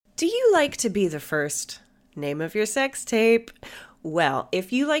Do you like to be the first? Name of your sex tape. Well,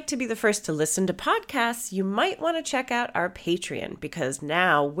 if you like to be the first to listen to podcasts, you might want to check out our Patreon, because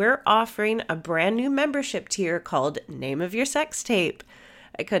now we're offering a brand new membership tier called Name of Your Sex Tape.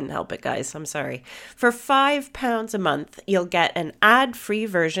 I couldn't help it, guys. I'm sorry. For £5 a month, you'll get an ad-free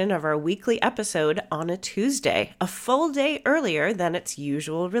version of our weekly episode on a Tuesday, a full day earlier than its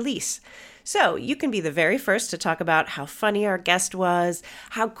usual release. So you can be the very first to talk about how funny our guest was,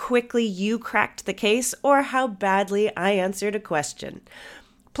 how quickly you cracked the case, or how badly I answered a question.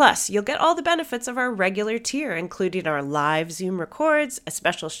 Plus, you'll get all the benefits of our regular tier, including our live Zoom records, a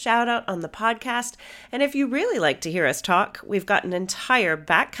special shout out on the podcast, and if you really like to hear us talk, we've got an entire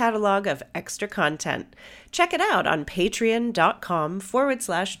back catalog of extra content. Check it out on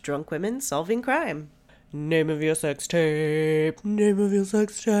patreon.com/drunkwomensolvingcrime. Name of your sex tape. Name of your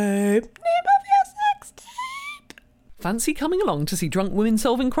sex tape. Name of your sex tape. Fancy coming along to see Drunk Women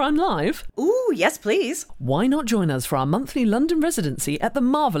Solving Crime live? Ooh, yes please. Why not join us for our monthly London residency at the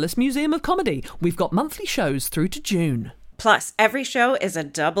Marvellous Museum of Comedy? We've got monthly shows through to June. Plus, every show is a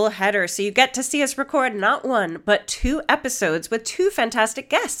double header, so you get to see us record not one, but 2 episodes with 2 fantastic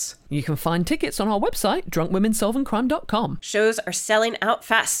guests. You can find tickets on our website, drunkwomensolvingcrime.com. Shows are selling out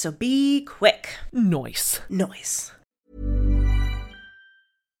fast, so be quick. Nice.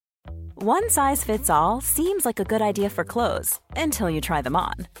 One size fits all seems like a good idea for clothes until you try them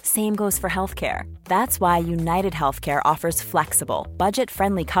on. Same goes for healthcare. That's why United Healthcare offers flexible,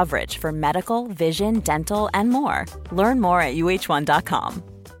 budget-friendly coverage for medical, vision, dental, and more. Learn more at uh1.com.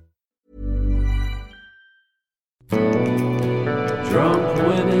 Drunk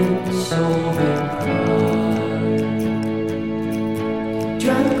women solving crime.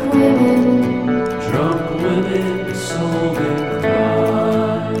 Drunk women solving crime.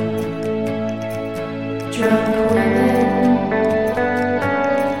 Drunk women.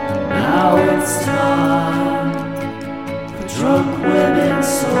 Now it's time for drunk women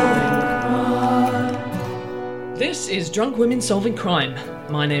solving crime. This is Drunk Women Solving Crime.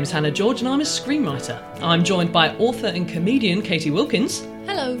 My name's Hannah George and I'm a screenwriter. I'm joined by author and comedian Katie Wilkins.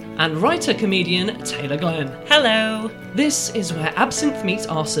 Hello. And writer-comedian Taylor Glenn. Hello. This is where absinthe meets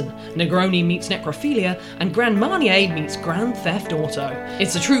arson, Negroni meets necrophilia, and Grand Marnier meets Grand Theft Auto.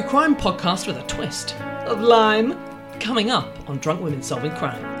 It's a true crime podcast with a twist of lime. Coming up on Drunk Women Solving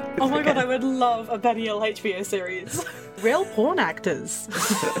Crime. Oh my god, I would love a Benny Hill HBO series. Real porn actors.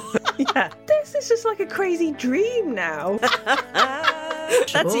 Yeah. This is just like a crazy dream now.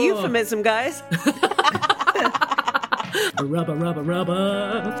 That's a euphemism, guys. Rubber.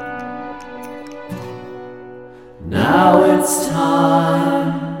 Now it's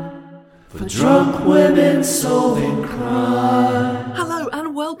time for drunk women solving crime. Hello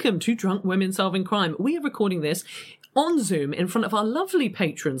and welcome to Drunk Women Solving Crime. We are recording this on Zoom in front of our lovely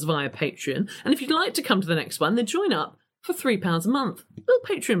patrons via Patreon. And if you'd like to come to the next one, then join up for £3 a month. Little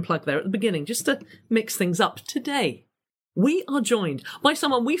Patreon plug there at the beginning, just to mix things up today. We are joined by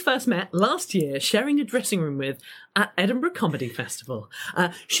someone we first met last year, sharing a dressing room with at Edinburgh Comedy Festival.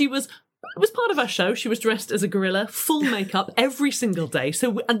 She was part of our show. She was dressed as a gorilla, full makeup every single day.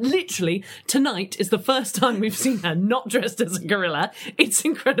 And literally, tonight is the first time we've seen her not dressed as a gorilla. It's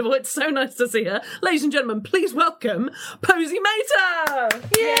incredible. It's so nice to see her. Ladies and gentlemen, please welcome Posey Mehta!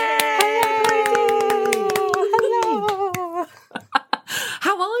 Yay! Hello!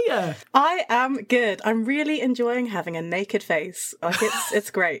 How are you? I am good. I'm really enjoying having a naked face. Like it's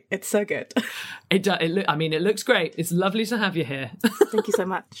great. It's so good. It looks great. It's lovely to have you here. Thank you so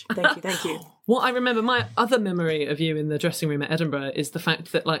much. Thank you. What I remember, my other memory of you in the dressing room at Edinburgh is the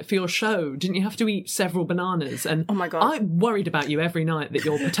fact that, like, for your show, didn't you have to eat several bananas? And oh my God. I worried about you every night that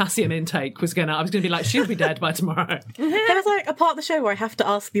your potassium intake was I was going to be like, she'll be dead by tomorrow. There was like a part of the show where I have to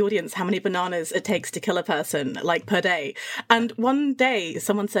ask the audience how many bananas it takes to kill a person, like per day. And one day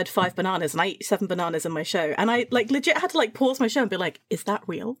someone said 5 bananas and I ate 7 bananas in my show. And I like legit had to like pause my show and be like, is that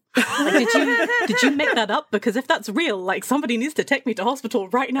real? Like, did you make that up? Because if that's real, like somebody needs to take me to hospital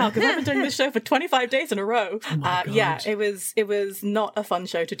right now because I've been doing this show for 25 days in a row. Oh yeah, it was not a fun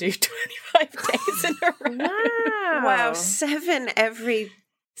show to do 25 days in a row. Wow, 7 every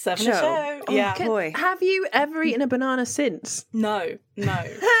 7 show. a show. Yeah. Boy. Have you ever eaten a banana since? No.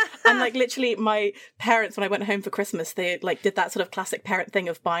 And like literally my parents, when I went home for Christmas, they like did that sort of classic parent thing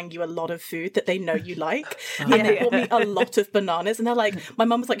of buying you a lot of food that they know you like. And they bought me a lot of bananas. And they're like, my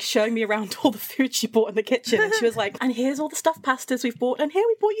mum was like showing me around all the food she bought in the kitchen. And she was like, and here's all the stuffed pastas we've bought. And here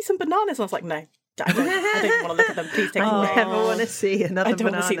we bought you some bananas. And I was like, no. I don't even want to look at them. Please take them I away. never want to see another I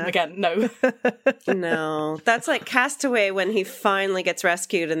don't banana. want to see them again. No. No, that's like Castaway when he finally gets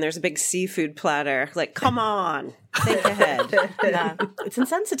rescued and there's a big seafood platter. Like, come on, think ahead. Yeah, it's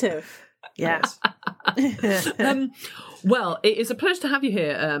insensitive. Yes. Well, it is a pleasure to have you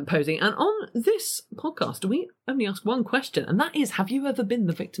here, Posey. And on this podcast, we only ask one question, and that is, have you ever been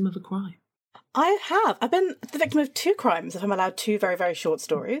the victim of a crime? I have. I've been the victim of 2 crimes, if I'm allowed 2 very, very short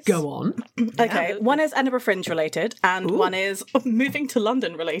stories. Go on. Okay, one is Edinburgh Fringe related, and one is moving to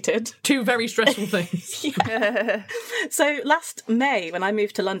London related. 2 very stressful things. So last May, when I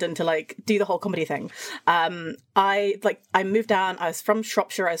moved to London to like do the whole comedy thing, I moved down. I was from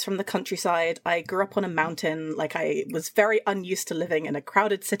Shropshire. I was from the countryside. I grew up on a mountain. Like I was very unused to living in a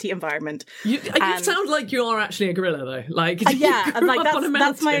crowded city environment. You sound like you are actually a gorilla, though. Like yeah, and like on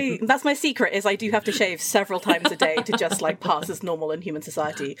a that's my secret. Is I do have to shave several times a day to just like pass as normal in human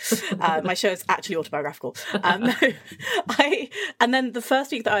society. My show is actually autobiographical. And then the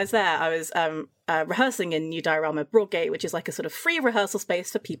first week that I was there, I was rehearsing in New Diorama Broadgate, which is like a sort of free rehearsal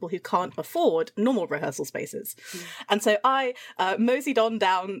space for people who can't afford normal rehearsal spaces. And so I moseyed on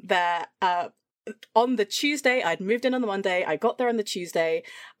down there on the Tuesday. I'd moved in on the Monday. I got there on the Tuesday.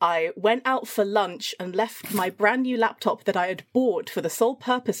 I went out for lunch and left my brand new laptop that I had bought for the sole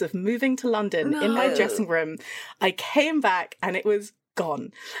purpose of moving to London in my dressing room. I came back and it was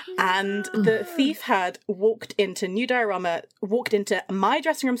gone. And the thief had walked into my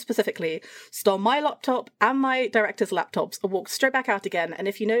dressing room specifically, stole my laptop and my director's laptops, and walked straight back out again. And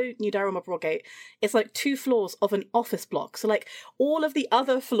if you know New Diorama Broadgate, it's like 2 floors of an office block. So like all of the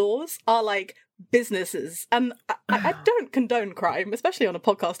other floors are like businesses. And I don't condone crime, especially on a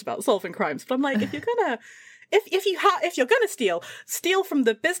podcast about solving crimes. But I'm like, if you're gonna steal from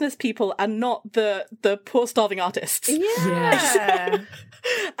the business people and not the poor starving artists. Yeah.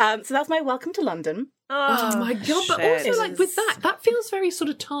 So that's my welcome to London. Oh my god! But also, like with that feels very sort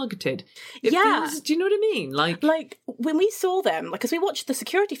of targeted. It feels, do you know what I mean? Like when we saw them, like because we watched the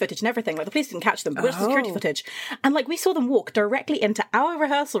security footage and everything. Like the police didn't catch them, but we watched the security footage, and like we saw them walk directly into our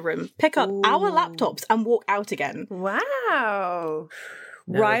rehearsal room, pick up our laptops, and walk out again. Wow.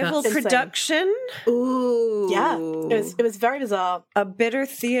 Rival production. Ooh. Yeah, it was very bizarre. A bitter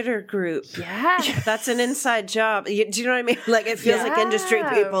theater group. Yeah. That's an inside job. Do you know what I mean? Like it feels like industry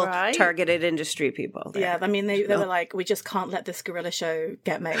people targeted industry people. There. Yeah, I mean they were like, we just can't let this gorilla show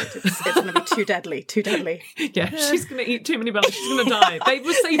get made. It's going to be too deadly. Yeah, she's going to eat too many bananas. She's going to die. They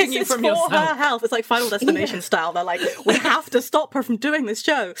were saving you from yourself. For her health. It's like Final Destination style. They're like, we have to stop her from doing this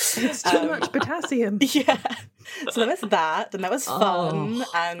show. It's too much potassium. Yeah. So there was that, and that was fun,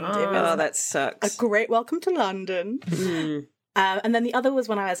 and it was that sucks. a great welcome to London. And then the other was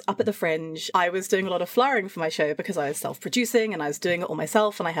when I was up at the Fringe. I was doing a lot of flyering for my show because I was self-producing and I was doing it all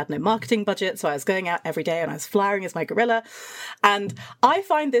myself and I had no marketing budget. So I was going out every day and I was flyering as my gorilla. And I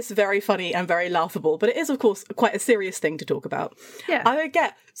find this very funny and very laughable, but it is, of course, quite a serious thing to talk about. Yeah. I would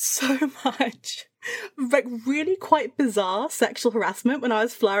get so much like really quite bizarre sexual harassment when I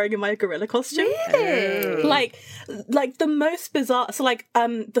was flying in my gorilla costume. Really? Like the most bizarre. So like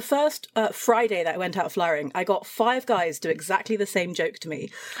the first Friday that I went out flying, I got 5 guys do exactly the same joke to me,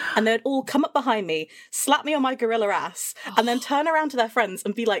 and they'd all come up behind me, slap me on my gorilla ass, and then turn around to their friends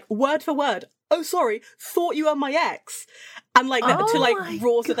and be like, word for word, "Oh, sorry, thought you were my ex." And like to like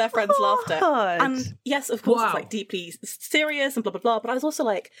roar to their friends' laughter. And yes, of course, it's like deeply serious and blah blah blah. But I was also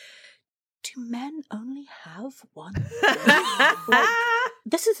like, do men only have one? Like,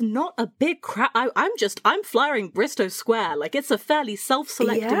 this is not a big crowd. I'm flying Bristow Square. Like it's a fairly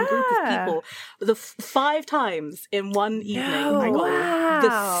self-selecting group of people. The 5 times in one evening, I got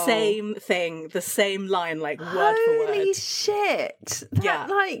the same thing, the same line, like word for word. Holy shit!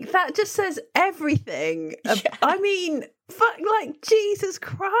 That just says everything. I mean, fuck, like Jesus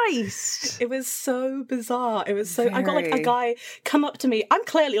Christ! It was so bizarre. It was so. I got like a guy come up to me. I'm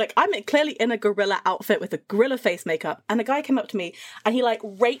clearly in a gorilla outfit with a gorilla face makeup, and a guy came up to me and he like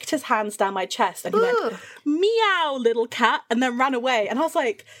raked his hands down my chest and he went, "Meow, little cat," and then ran away. And I was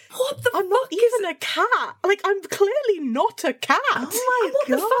like, "What the fuck? I'm not even a cat. Like I'm clearly not a cat." Oh my God! What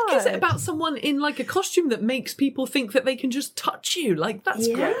the fuck is it about someone in like a costume that makes people think that they can just touch you? Like that's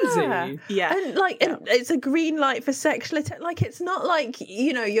crazy. Yeah, and like and it's a green light for sexual attention. Like it's not like,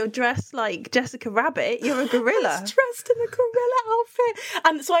 you know, you're dressed like Jessica Rabbit. You're a gorilla. I was dressed in a gorilla outfit.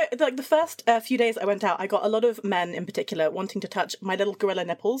 And so like the first few days I went out, I got a lot of men in particular wanting to touch my little gorilla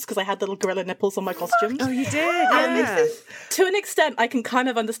nipples because I had little gorilla nipples on my costume. Oh, you did? Yeah. To an extent, I can kind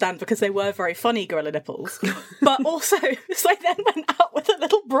of understand because they were very funny gorilla nipples. But also, so I then went out with a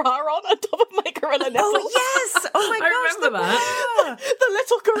little bra on top of my gorilla nipples. Oh, yes! Oh my gosh! I remember that. The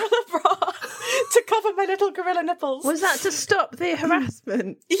little gorilla bra nipples. Was that to stop the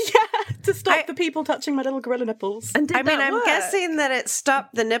harassment? Yeah, to stop the people touching my little gorilla nipples. And I'm guessing that it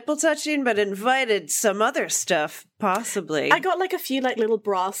stopped the nipple touching, but invited some other stuff, possibly. I got like a few like little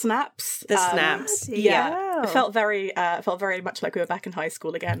bra snaps. The snaps. Yeah. It felt very much like we were back in high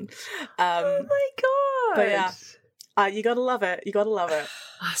school again. Oh my god. But yeah. You gotta love it. You gotta love it.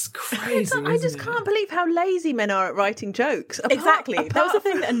 That's crazy. I just can't believe how lazy men are at writing jokes. Exactly. That was the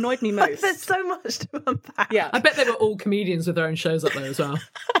thing that annoyed me most. There's so much to unpack. Yeah. I bet they were all comedians with their own shows up there as well.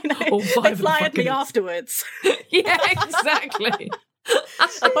 I know. All They five of them fly at me fucking- afterwards. Yeah, exactly.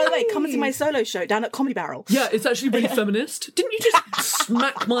 Like, by the way, come to my solo show down at Comedy Barrel. Yeah, it's actually really feminist. Didn't you just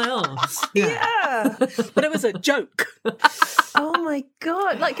smack my ass? Yeah. But it was a joke. Oh my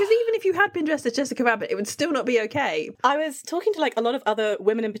god. Like, because even if you had been dressed as Jessica Rabbit, it would still not be okay. I was talking to like a lot of other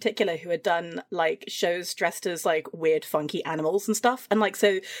women in particular who had done like shows dressed as like weird funky animals and stuff, and like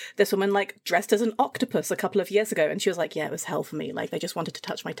so this woman like dressed as an octopus a couple of years ago, and she was like, yeah, it was hell for me, like they just wanted to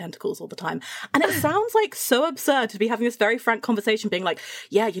touch my tentacles all the time. And it sounds like so absurd to be having this very frank conversation being like,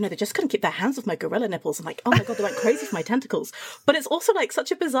 yeah, you know, they just couldn't keep their hands off my gorilla nipples, and like, oh my god, they went crazy for my tentacles. But it's also like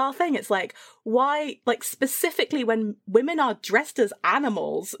such a bizarre thing. It's like, why, like specifically when women are dressed as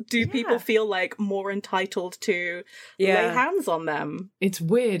animals, do people feel like more entitled to lay hands on them? It's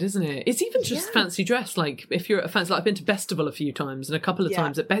weird, isn't it? It's even just fancy dress. Like if you're at a fancy, like I've been to Festival a few times, and a couple of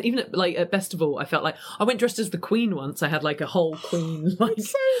times even at Festival, I felt like I went dressed as the Queen once. I had like a whole Queen, like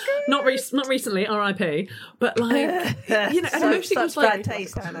So good. not recently, R.I.P. But like you know, and mostly it was Such like bad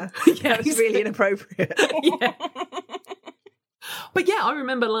taste, Anna. Yeah, That was really inappropriate. yeah. But yeah, I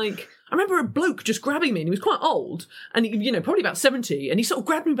remember a bloke just grabbing me, and he was quite old, and he, you know, probably about 70, and he sort of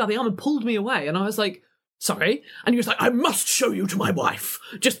grabbed me by the arm and pulled me away, and I was like, sorry? And he was like, I must show you to my wife,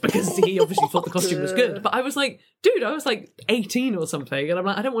 just because he obviously thought the costume was good. But I was like, dude, I was like 18 or something, and I'm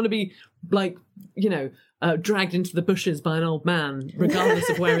like, I don't want to be like, you know, dragged into the bushes by an old man, regardless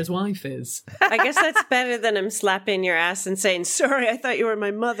of where his wife is. I guess that's better than him slapping your ass and saying, sorry, I thought you were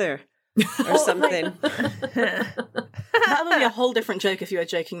my mother. Or something. That would be a whole different joke if you were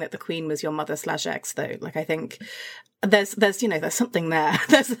joking that the Queen was your mother/ex, though. Like, I think there's something there.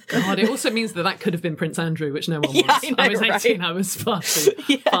 God, it also means that could have been Prince Andrew, which no one was. I know, I was 18, right? I was far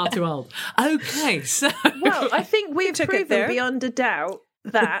too old. Okay, so... Well, I think we've took it proven there. beyond a doubt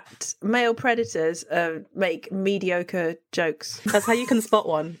that male predators make mediocre jokes. That's how you can spot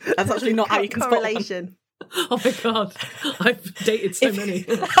one. That's actually not how you can spot one. Correlation. Oh my God, I've dated so many.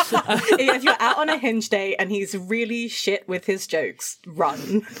 If you're out on a Hinge date and he's really shit with his jokes,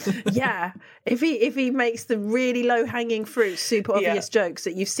 run. Yeah, if he makes the really low hanging fruit, super obvious jokes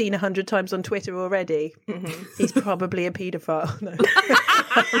that you've seen 100 times on Twitter already, he's probably a paedophile. No.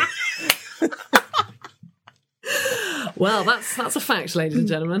 Well, that's a fact, ladies and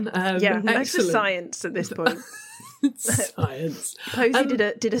gentlemen. Yeah, that's just excellent. science at this point. Science. Posey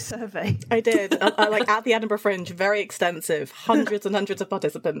did a survey. I did. Like at the Edinburgh Fringe, very extensive, hundreds and hundreds of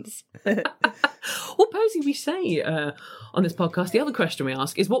participants. Well, Posey, we say on this podcast, the other question we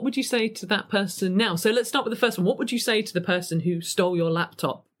ask is, what would you say to that person now? So let's start with the first one. What would you say to the person who stole your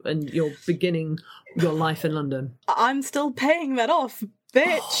laptop and you're beginning your life in London? I'm still paying that off,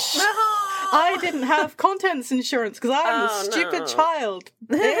 bitch. I didn't have contents insurance because I'm a stupid child,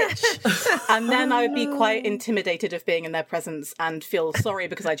 bitch. And then I would be quite intimidated of being in their presence and feel sorry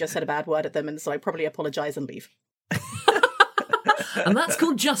because I just said a bad word at them, and so I probably apologise and leave. And that's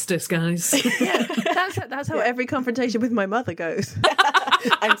called justice, guys. Yeah, that's how every confrontation with my mother goes.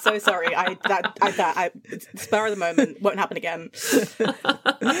 I'm so sorry. I spur of the moment, won't happen again.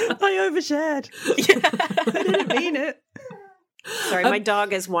 I overshared. I didn't mean it. Sorry, my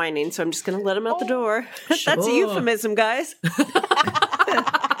dog is whining, so I'm just going to let him out the door. That's a euphemism, guys. Oh,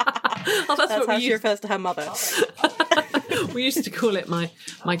 that's That's what how we she refers to her mother. We used to call it my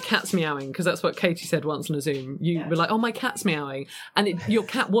cat's meowing, because that's what Katie said once on a Zoom. You were like, oh, my cat's meowing. And your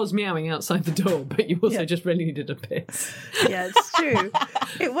cat was meowing outside the door, but you also just really needed a piss. Yeah, it's true.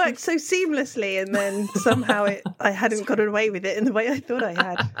 It worked so seamlessly, and then somehow I hadn't gotten away with it in the way I thought I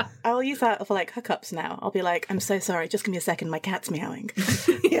had. I'll use that for like hookups now. I'll be like, I'm so sorry, just give me a second, my cat's meowing.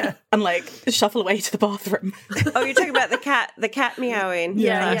 Yeah. And like shuffle away to the bathroom. Oh, you're talking about the cat meowing.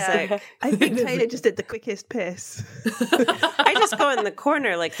 Yeah. Classic. I think Taylor just did the quickest piss. I just go in the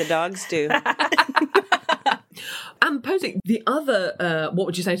corner like the dogs do. And Posey, the other, what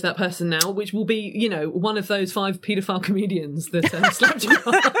would you say to that person now, which will be, you know, one of those 5 paedophile comedians that slapped you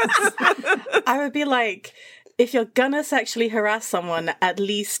off? I would be like, if you're gonna sexually harass someone, at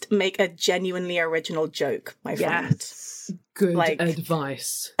least make a genuinely original joke, my friend. Yes. Good Like,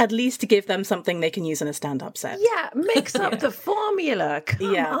 advice. at least to give them something they can use in a stand-up set. Yeah, mix up the formula.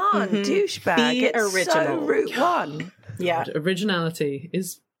 Come on, douchebag. Be It's original. so Route 1. Yeah. Originality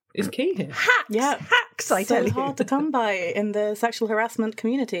is key here. Hacks, I tell So you. hard to come by in the sexual harassment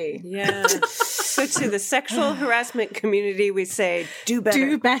community. Yeah. So to the sexual harassment community, we say, do better.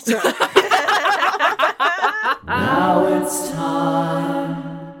 Do better. Now it's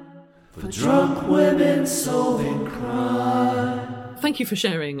time for drunk women solving crime. Thank you for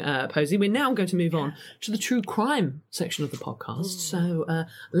sharing, Posey. We're now going to move on to the true crime section of the podcast. So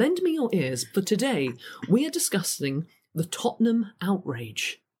lend me your ears. For today, we are discussing the Tottenham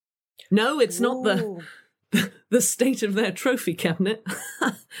outrage. No, it's not the state of their trophy cabinet.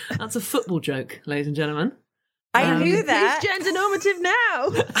 That's a football joke, ladies and gentlemen. I knew that. It's gender normative now.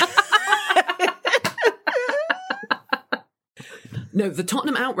 No, the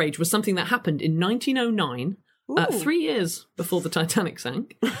Tottenham outrage was something that happened in 1909, 3 years before the Titanic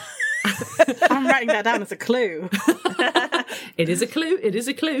sank. I'm writing that down as a clue. It is a clue. It is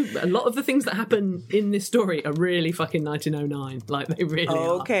a clue. A lot of the things that happen in this story are really fucking 1909. Like, they really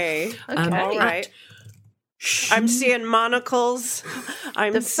are. Okay. All Okay. right. I'm seeing monocles.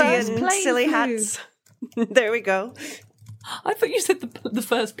 I'm The first seeing plane silly food. hats. There we go. I thought you said the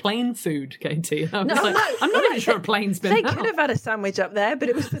first plane food, Katie. I was No, like, no. I'm not even sure a plane's been They out. could have had a sandwich up there, but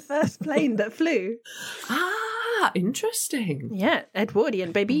it was the first plane that flew. Ah, interesting. Yeah,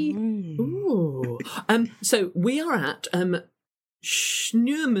 Edwardian, baby. Ooh. So we are at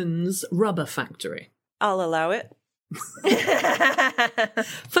Schneurman's rubber factory. I'll allow it.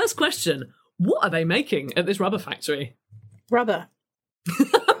 First question: what are they making at this rubber factory? Rubber.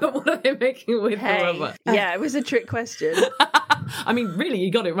 What are they making with the rubber? Yeah, it was a trick question. I mean, really,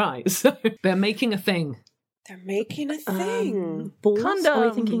 you got it right. So they're making a thing. They're making a thing. Balls? Condoms. Are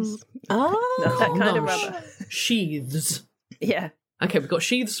we thinking? Oh. Not that kind of Condoms. rubber. Sheaths. Yeah. Okay, we've got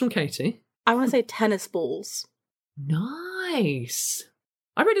sheaths from Katie. I want to say tennis balls. Nice.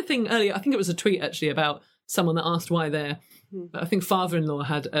 I read a thing earlier, I think it was a tweet actually, about someone that asked why their, I think, father-in-law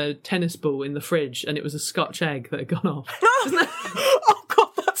had a tennis ball in the fridge and it was a Scotch egg that had gone off. Oh god,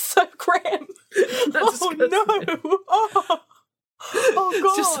 that's so grim. That's disgusting. Oh god.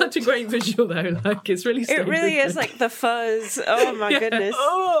 It's just such a great visual though. Like, it's really It really is like the fuzz. Oh my goodness.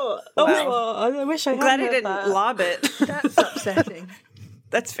 Oh, I wish I I'm glad he hadn't didn't had that. lob it. That's upsetting.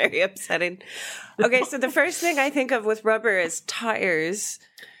 That's very upsetting. Okay, so the first thing I think of with rubber is tires.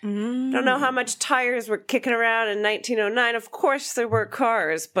 Don't know how much tires were kicking around in 1909. Of course, there were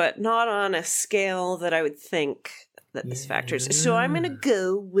cars, but not on a scale that I would think that this factors. So I'm going to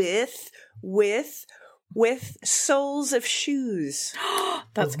go with soles of shoes.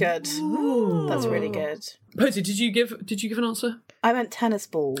 That's good. That's really good. Posey, did you give an answer? I went tennis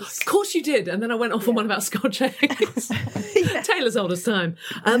balls. Of course you did, and then I went off on one about Scotch eggs. Taylor's oldest time.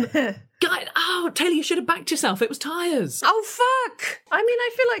 Taylor, you should have backed yourself. It was tyres. Oh, fuck. I mean, I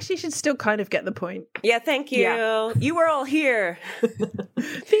feel like she should still kind of get the point. Yeah, thank you. Yeah. You were all here.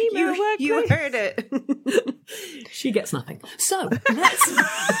 Female You workplace. heard it. She gets nothing. So,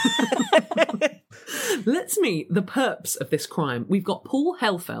 let's meet the perps of this crime. We've got Paul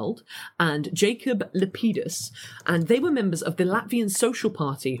Helfeld and Jacob Lepidus, and they were members of the Latvian Social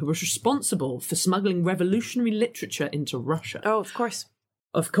Party who was responsible for smuggling revolutionary literature into Russia. Oh, of course.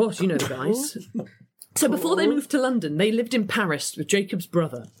 Of course, you know the guys. So before they moved to London, they lived in Paris with Jacob's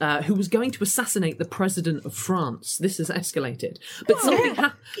brother, who was going to assassinate the president of France. This has escalated. But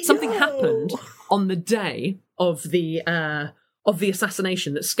something happened on the day of the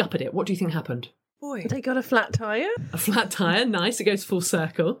assassination that scuppered it. What do you think happened? Boy. They got a flat tyre? A flat tyre, nice, it goes full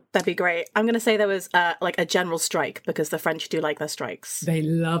circle. That'd be great. I'm going to say there was like a general strike because the French do like their strikes. They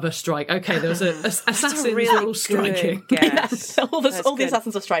love a strike. Okay, there was assassins really were all striking. good guess. all the good.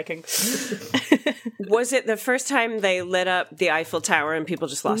 assassins are striking. Was it the first time they lit up the Eiffel Tower and people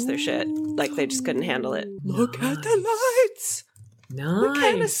just lost their shit? Like they just couldn't handle it? Look at the lights! We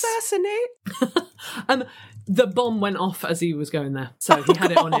can't Nice. assassinate! The bomb went off as he was going there, so he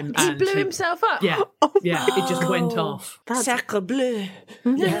had it on him. He and blew himself up. Yeah, it just went off. Sacre bleu.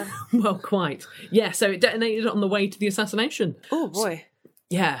 Yeah, well, quite. Yeah, so it detonated on the way to the assassination. Oh, boy.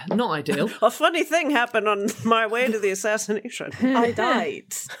 Yeah, not ideal. A funny thing happened on my way to the assassination. I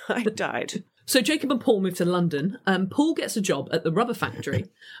died. I died. So Jacob and Paul moved to London. Paul gets a job at the rubber factory,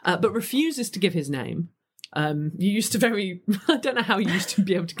 but refuses to give his name. You used to I don't know how you used to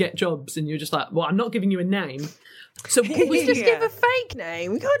be able to get jobs, and you're just like, well, I'm not giving you a name. So Paul was You just give a fake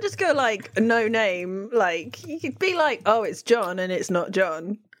name. You can't just go like no name. Like you could be like, oh, it's John, and it's not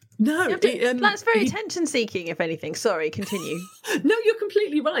John. No, That's very attention-seeking, if anything. Sorry, continue. No, you're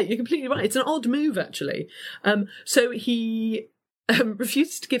completely right. It's an odd move, actually. So he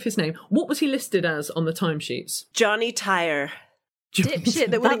refuses to give his name. What was he listed as on the timesheets? Johnny Tire.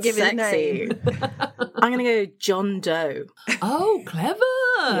 Dipshit that wouldn't give his name. I'm going to go John Doe. Oh, clever.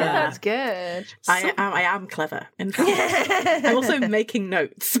 Yeah, that's good. I am clever. In fact, I'm also making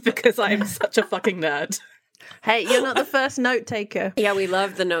notes because I am such a fucking nerd. Hey, you're not the first note taker. Yeah, we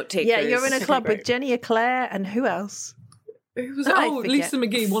love the note takers. Yeah, you're in a club with Jenny Eclair and who else? Who was I Oh, forget. Lisa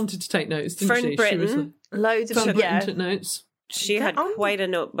McGee wanted to take notes, didn't Fern she? Britton. She was Loads of Fern yeah. Britton took notes. She had quite a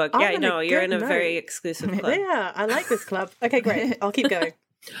notebook. I'm Yeah, I in a know. You're in a good very note. exclusive club. Yeah, I like this club. Okay, great. I'll keep going.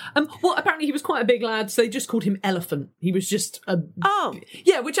 Well, apparently he was quite a big lad, so they just called him Elephant. He was just a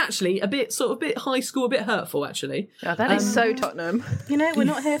yeah, which actually a bit high school, a bit hurtful actually. Oh, that is so Tottenham. You know, we're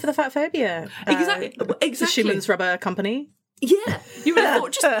not here for the fat phobia. Exactly. Schumann's Rubber Company. Yeah, you would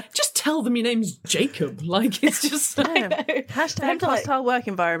have thought just tell them your name's Jacob. Like it's just Hashtag hostile work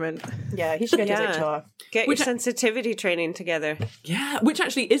environment. Yeah, he should go to his HR. Get your sensitivity training together. yeah, which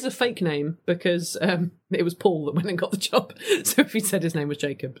actually is a fake name because it was Paul that went and got the job. So if he said his name was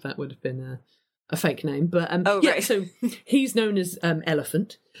Jacob, that would have been a fake name. But yeah, right. so he's known as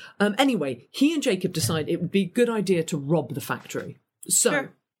Elephant. Anyway, he and Jacob decide it would be a good idea to rob the factory. So,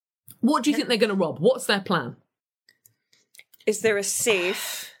 what do you think they're going to rob? What's their plan? Is there a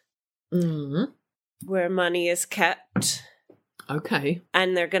safe where money is kept? Okay.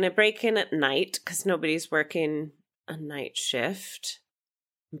 And they're going to break in at night because nobody's working a night shift.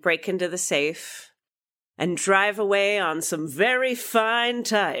 Break into the safe and drive away on some very fine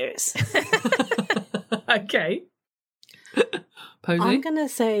tires. Okay. Posey? I'm going to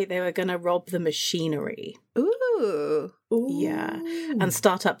say they were going to rob the machinery. Ooh. Yeah. And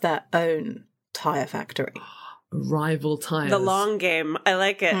start up their own tyre factory. Rival tires. The long game. I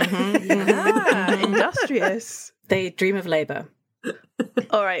like it. Ah, industrious. They dream of labour.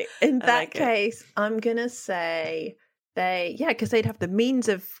 All right. In that like it. case, I'm going to say because they'd have the means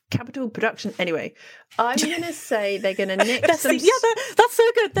of capital production. Anyway, I'm going to say they're going to nick That's some... that's so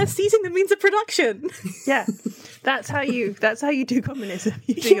good. They're seizing the means of production. Yeah, that's how you do communism.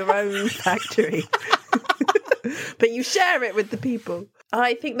 You do your own factory, but you share it with the people.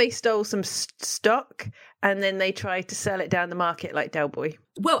 I think they stole some stock and then they tried to sell it down the market like Del Boy.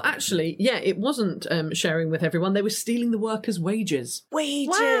 Well, actually, yeah, it wasn't sharing with everyone. They were stealing the workers' wages. Wages.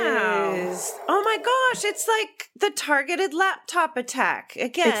 Wow. Oh my gosh, it's like the targeted laptop attack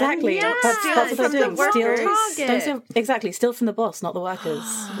again. Exactly. Yeah. That's what From they're the doing. workers' target. Exactly. Steal from the boss, not the workers.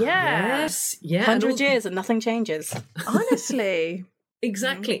 Yeah, Yes, yeah. and 100 all- years and nothing changes. honestly.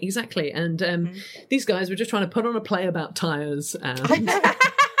 Exactly. And these guys were just trying to put on a play about tyres.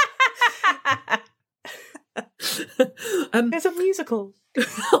 There's a musical.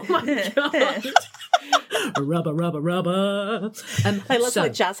 Oh my god! Rubber. I love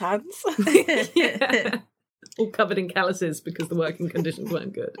like jazz hands. Yeah. All covered in calluses because the working conditions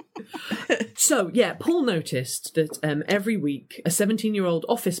weren't good. So, yeah, Paul noticed that every week a 17-year-old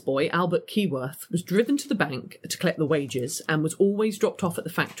office boy, Albert Keyworth, was driven to the bank to collect the wages and was always dropped off at the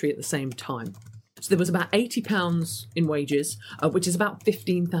factory at the same time. So there was about £80 in wages, which is about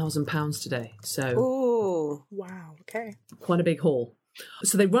 £15,000 today. So Ooh. Wow. Okay. quite a big haul.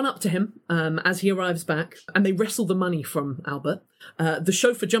 So they run up to him as he arrives back and they wrestle the money from Albert. The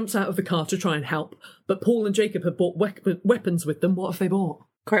chauffeur jumps out of the car to try and help, but Paul and Jacob have bought weapons with them. What have they bought?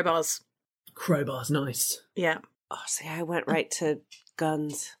 Crowbars. Crowbars, nice. Yeah. Oh, see, I went right to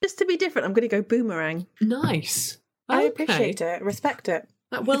guns. Just to be different, I'm going to go boomerang. Nice. I Okay. appreciate it. Respect it.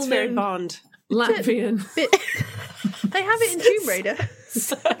 That It's very well-known Bond. Latvian. They have it in Tomb Raider.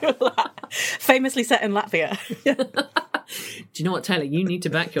 Famously set in Latvia. Do you know what, Taylor? You need to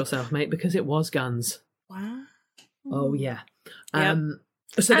back yourself, mate, because it was guns. Wow. Oh, yeah. Yep.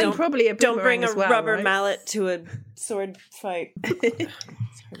 So And they probably a boomerang Don't bring a as well, rubber right? mallet to a sword fight. Sorry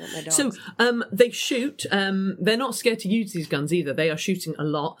about my dogs. So they shoot. They're not scared to use these guns either. They are shooting a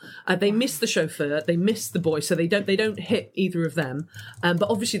lot. They miss the chauffeur. They miss the boy. So they don't hit either of them. But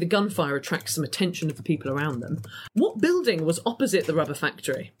obviously the gunfire attracts some attention of the people around them. What building was opposite the rubber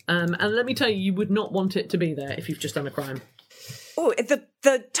factory? And let me tell you, you would not want it to be there if you've just done a crime. Oh,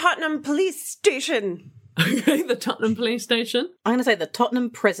 the Tottenham police station. Okay, the Tottenham police station. I'm going to say the Tottenham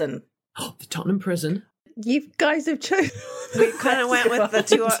prison. Oh, the Tottenham prison. You guys have chosen. We kind of went with the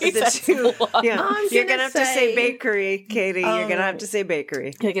two. Yeah, I'm you're gonna gonna have to say bakery, Katie. You're gonna have to say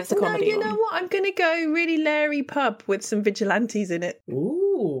bakery. Yeah, give us a No, comedy you one. know what? I'm going to go really Larry pub with some vigilantes in it.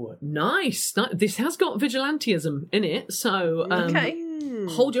 Ooh, nice. This has got vigilantism in it, so Okay.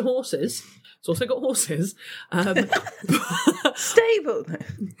 hold your horses. It's also got horses. Stable.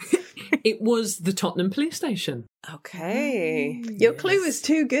 It was the Tottenham police station. Okay. Your clue was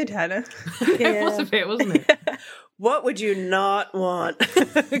too good, Hannah. It was a bit, wasn't it? What would you not want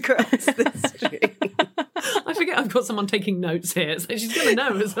across the street? I forget I've got someone taking notes here, so she's going to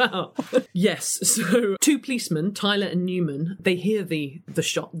know as well. Yes, so two policemen, Tyler and Newman, they hear the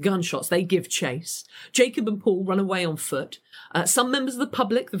gunshots. They give chase. Jacob and Paul run away on foot. Some members of the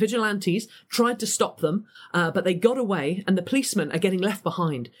public, the vigilantes, tried to stop them, but they got away, and the policemen are getting left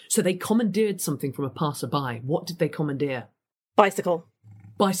behind. So they commandeered something from a passerby. What did they commandeer? Bicycle.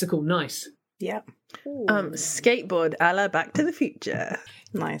 Bicycle, nice. Yeah. Skateboard a la Back to the Future.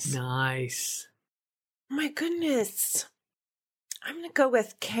 Nice. Nice. My goodness. I'm going to go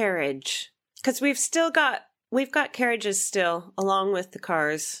with carriage. Because we've got carriages still, along with the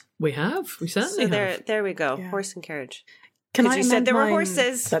cars. We certainly have. There we go. Yeah. Horse and carriage. Can Because I you said amend there were mine?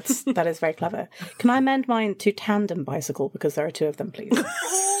 horses. That is very clever. Can I amend mine to tandem bicycle because there are two of them, please?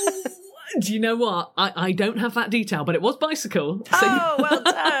 Do you know what? I don't have that detail, but it was bicycle. So Oh, well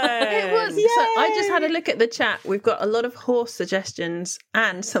done. It was. So I just had a look at the chat. We've got a lot of horse suggestions,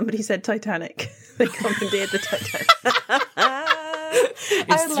 and somebody said Titanic. They commandeered the Titanic.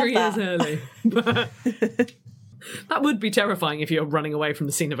 It's 3 years early. But that would be terrifying if you're running away from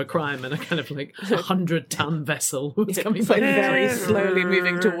the scene of a crime and a kind of like 100-ton vessel was coming by. Very slowly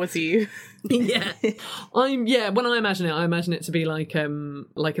moving towards you. Yeah. When I imagine it to be like in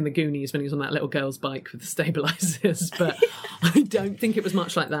the Goonies when he was on that little girl's bike with the stabilizers, but I don't think it was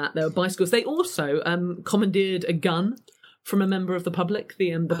much like that. There were bicycles. They also commandeered a gun from a member of the public,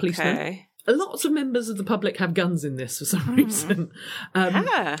 the policeman. Okay. Lots of members of the public have guns in this for some reason.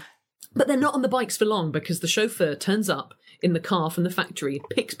 But they're not on the bikes for long because the chauffeur turns up in the car from the factory,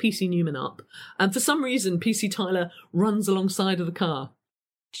 picks PC Newman up, and for some reason PC Tyler runs alongside of the car.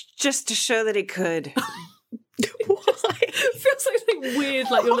 Just to show that he could. Why? It feels like something weird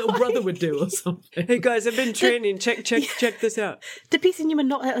like your little brother would do or something. Hey guys, I've been training. Check this out. Did PC Newman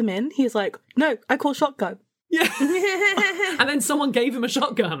not let him in? He's like, no, I call shotgun. Yeah. And then someone gave him a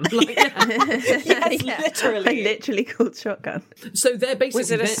shotgun. Like, Yes, literally. I literally called shotgun. So they're basically...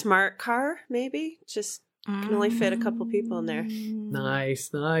 Was it a smart car, maybe? Just can only fit a couple people in there.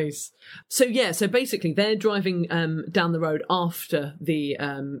 Nice. So basically they're driving down the road after the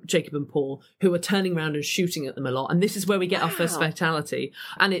Jacob and Paul, who are turning around and shooting at them a lot. And this is where we get our first fatality.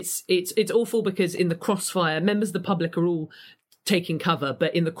 And it's awful because in the crossfire, members of the public are all taking cover,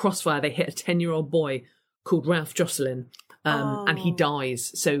 but in the crossfire they hit a 10-year-old boy called Ralph Jocelyn, and he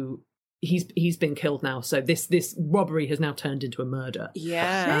dies. So he's been killed now. So this robbery has now turned into a murder.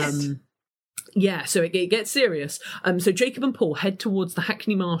 Yes. So it gets serious. So Jacob and Paul head towards the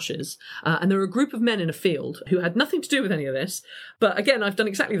Hackney Marshes, and there are a group of men in a field who had nothing to do with any of this. But again, I've done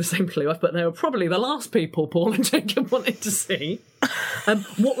exactly the same clue. I've put they were probably the last people Paul and Jacob wanted to see.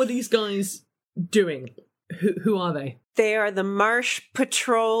 What were these guys doing? Who are they? They are the Marsh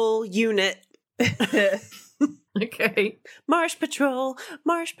Patrol unit. Okay. Marsh Patrol,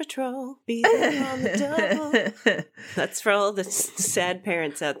 be there on the double. That's for all the sad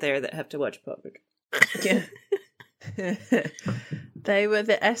parents out there that have to watch Puppet. Yeah. They were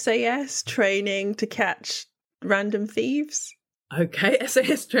the SAS training to catch random thieves. Okay,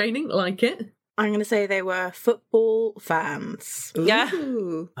 SAS training, like it. I'm going to say they were football fans. Yeah.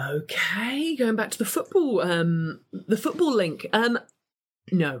 Ooh. Okay, going back to the football link.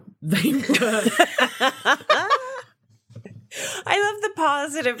 No, they were. I love the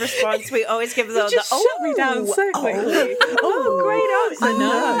positive response we always give though. Just shut me down so quickly. Oh, great answer. I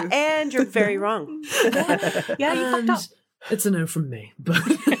know. And you're very wrong. Yeah, you fucked up. It's a no from me. But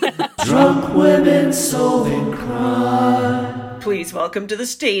Drunk women solving crime. Please welcome to the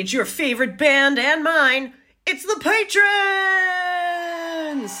stage your favorite band and mine. It's the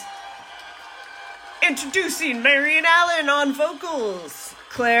Patrons! Introducing Marion Allen on vocals,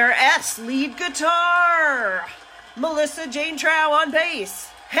 Claire S. lead guitar, Melissa Jane Trow on bass,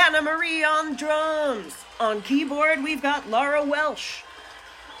 Hannah Marie on drums. On keyboard, we've got Laura Welsh,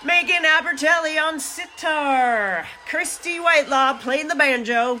 Megan Abertelli on sitar, Kirsty Whitelaw playing the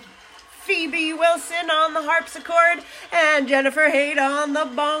banjo, Phoebe Wilson on the harpsichord, and Jennifer Haight on the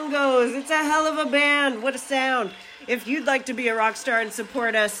bongos. It's a hell of a band. What a sound. If you'd like to be a rock star and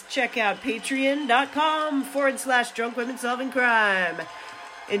support us, check out patreon.com/Drunk Women Solving Crime.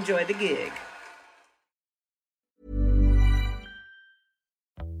 Enjoy the gig.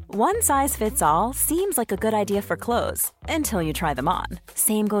 One size fits all seems like a good idea for clothes until you try them on.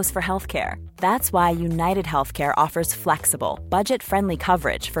 Same goes for healthcare. That's why United Healthcare offers flexible, budget-friendly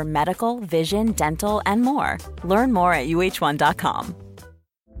coverage for medical, vision, dental, and more. Learn more at uh1.com.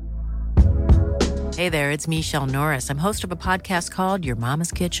 Hey there, it's Michelle Norris. I'm host of a podcast called Your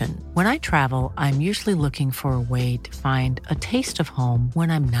Mama's Kitchen. When I travel, I'm usually looking for a way to find a taste of home when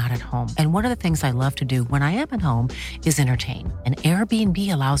I'm not at home. And one of the things I love to do when I am at home is entertain. And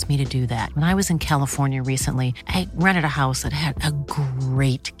Airbnb allows me to do that. When I was in California recently, I rented a house that had a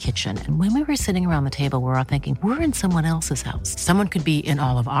great kitchen. And when we were sitting around the table, we were all thinking, we're in someone else's house. Someone could be in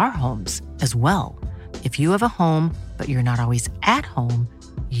all of our homes as well. If you have a home, but you're not always at home,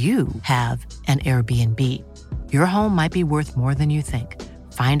 you have an Airbnb. Your home might be worth more than you think.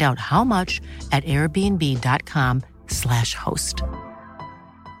 Find out how much at airbnb.com/host.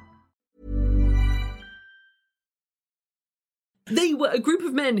 They were a group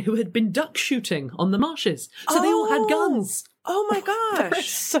of men who had been duck shooting on the marshes. So they all had guns. Oh my There are gosh.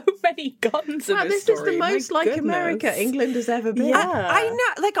 so many guns in Wow, this this is story. the My most like goodness. America England has ever been. Yeah. I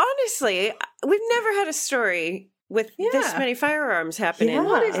know. Like, honestly, we've never had a story with this Yeah. many firearms happening. Yeah.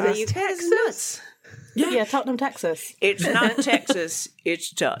 What is in the this, UK. It's Texas? nuts. Yeah, Tottenham, Texas. It's not Texas.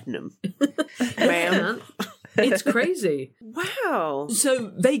 It's Tottenham. Ma'am. Man, it's crazy. Wow.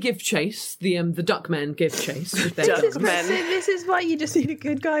 So they give chase. The duckmen give chase with their Duck guns. men. This is why you just need a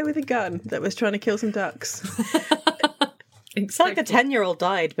good guy with a gun that was trying to kill some ducks. It's like the 10-year-old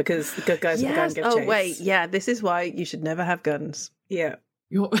died because the good guys with the gun Yes. give Oh chase. wait, yeah. This is why you should never have guns. Yeah.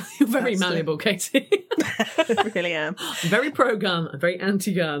 You're very malleable, Katie. I really am. I'm very pro-gun. I'm very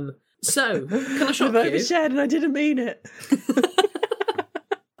anti-gun. So, can I shock I've you? overshared and I didn't mean it.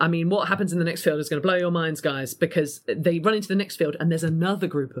 I mean, what happens in the next field is going to blow your minds, guys, because they run into the next field and there's another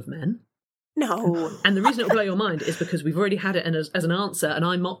group of men. No. And the reason it'll blow your mind is because we've already had it as an answer and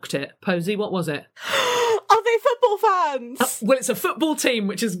I mocked it. Posey, what was it? Are they football fans? Well, it's a football team,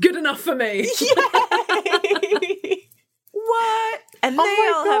 which is good enough for me. What? And Oh they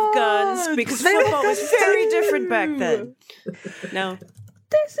my all have guns God. because They all football have was guns very too. different back then. No.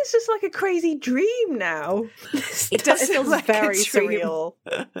 This is just like a crazy dream now. It does feel feels like very a dream. surreal.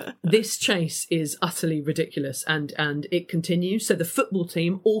 This chase is utterly ridiculous and it continues. So the football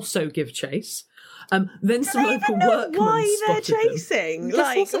team also give chase. Then some local workmen why they're spotted them. chasing. It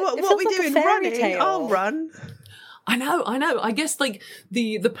Like, feels like- what it we feels like a doing? fairy Running? tale. I'll run. I know. I guess like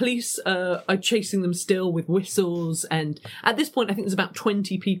the police are chasing them still with whistles, and at this point, I think there's about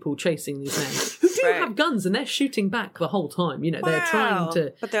 20 people chasing these men who do Right. have guns, and they're shooting back the whole time. You know, they're trying Wow.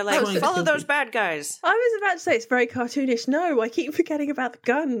 to. But they're like, trying to follow kill those people. bad guys. I was about to say it's very cartoonish. No, I keep forgetting about the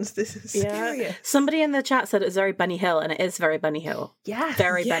guns. This is serious. Somebody in the chat said it's very Benny Hill, and it is very Benny Hill. Yeah.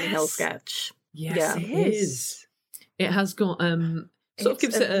 Very Benny Hill Yes. sketch. Yes, Yeah. it It is. is. It has got sort of It's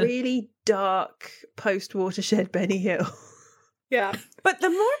gives it a a. really dark post-watershed Benny Hill. Yeah. But the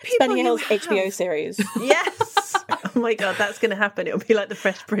more people Benny you Hill's have, HBO series. Yes. Oh my god, that's going to happen. It'll be like the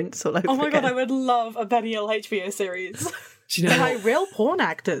Fresh Prince all over Oh my god, again. I would love a Benny Hill HBO series. Do you They're know like real porn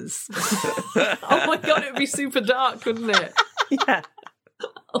actors. what? Oh my god, it would be super dark, wouldn't it? Yeah.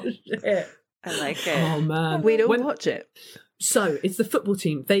 Oh shit. I like it. Oh man. We'd all When- watch it. So it's the football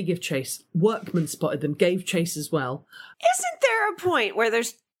team. They give chase. Workmen spotted them, gave chase as well. Isn't there a point where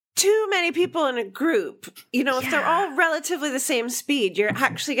there's too many people in a group? You know, if they're all relatively the same speed, you're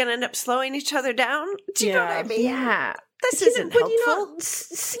actually going to end up slowing each other down. Do you know what I mean? Yeah. This You know, isn't would you helpful.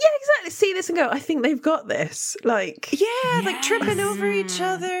 not yeah, exactly. See this and go, I think they've got this. Like, Yeah, like tripping over each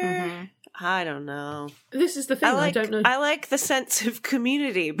other. I don't know. This is the thing. I don't know. I like the sense of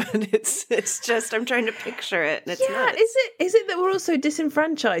community, but it's just I'm trying to picture it, and it's yeah, not. is it that we're also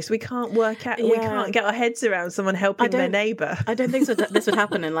disenfranchised? We can't work out. We Yeah. can't get our heads around someone helping their don't- neighbour, I don't think so. This would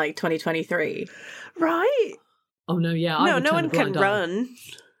happen in like 2023. right? Oh no, yeah. I No, would no turn one a can blind eye. run.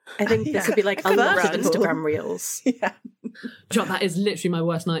 I think this would be like I a couldn't lot of run. Instagram reels. Yeah. John, that is literally my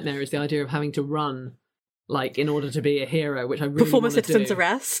worst nightmare. Is the idea of having to run, like in order to be a hero, which I really Perform a want to citizen's do.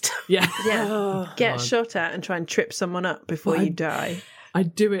 arrest. Yeah, Yeah. Oh, Get God. shot at and try and trip someone up before Well, you die. I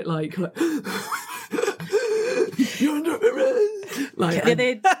do it like you're under arrest. Like Yeah,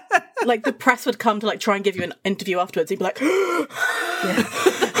 they like the press would come to like try and give you an interview afterwards. You'd be like,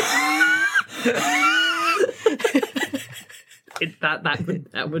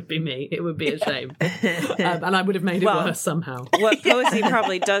 that would be me. It would be a shame, and I would have made it Well, worse somehow. What Posey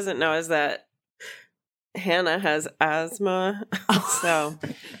probably doesn't know is that Hannah has asthma. So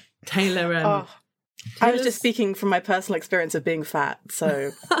Taylor, oh. I was just speaking from my personal experience of being fat.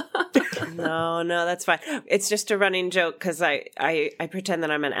 So no, that's fine. It's just a running joke because I pretend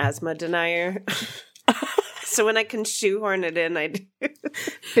that I'm an asthma denier. So when I can shoehorn it in, I do.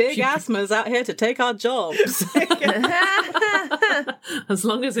 big asthma's out here to take our jobs. As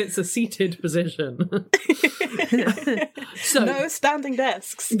long as it's a seated position. So No standing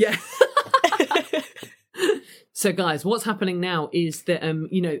desks. yeah. So, guys, what's happening now is that,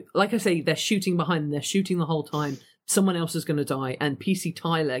 like I say, they're shooting behind them. They're shooting the whole time. Someone else is going to die, and PC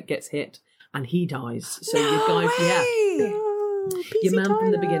Tyler gets hit, and he dies. So your guy, your man from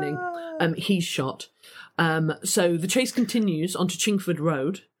the beginning, he's shot. So the chase continues onto Chingford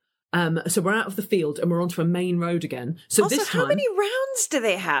Road. So we're out of the field, and we're onto a main road again. So also, this time, how many rounds do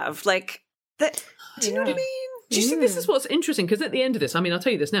they have? Like that? Do you know what I mean? Do you see, this is what's interesting, because at the end of this, I mean, I'll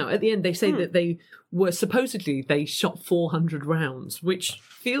tell you this now, at the end they say that they shot 400 rounds, which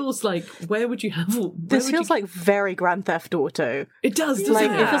feels like, where would you have all... This feels like very Grand Theft Auto. It does, doesn't like,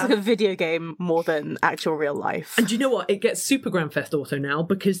 it? It feels like a video game more than actual real life. And do you know what? It gets super Grand Theft Auto now,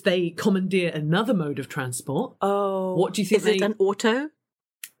 because they commandeer another mode of transport. Oh. What do you think Is it an auto?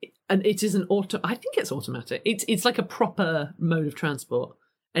 And it is an auto... I think it's automatic. It's like a proper mode of transport.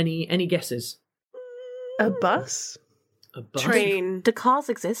 Any guesses? A bus? A bus? Train. Do cars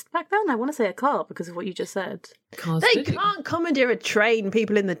exist back then? I want to say a car because of what you just said. Cars They can't commandeer a train,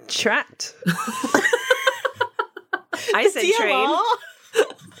 people in the chat. I said train.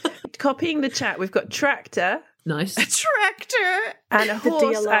 Copying the chat, we've got tractor. Nice. A tractor. And a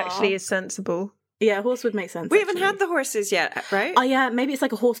horse DLR. actually is sensible. Yeah, a horse would make sense. We haven't had the horses yet, right? Oh yeah, maybe it's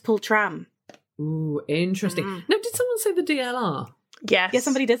like a horse-pulled tram. Ooh, interesting. Now, did someone say the DLR? Yes. Yeah,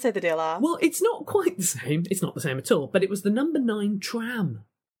 somebody did say the DLR. Well, it's not quite the same. It's not the same at all. But it was the number 9 tram.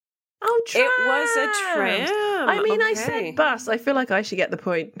 Oh, tram. It was a tram. I mean, I Okay. said bus. I feel like I should get the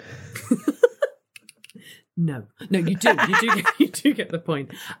point. No, you do. You do get the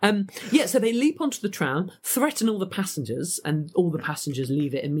point. Yeah, so they leap onto the tram, threaten all the passengers, and all the passengers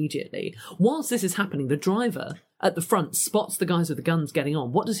leave it immediately. Whilst this is happening, the driver at the front spots the guys with the guns getting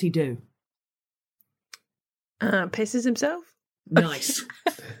on. What does he do? Pisses himself? Nice.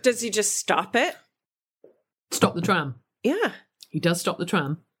 Does he just stop it? Stop the tram. Yeah. He does stop the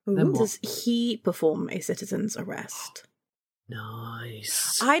tram. Then what? Does he perform a citizen's arrest?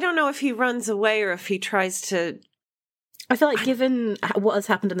 Nice. I don't know if he runs away or if he tries to... I feel like given what has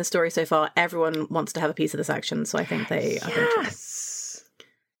happened in the story so far, everyone wants to have a piece of this action, so I think they... Yes.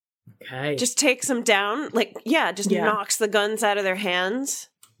 Okay. Just takes them down. Knocks the guns out of their hands.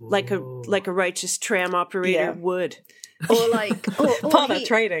 Like a righteous tram operator would. Or like... Part of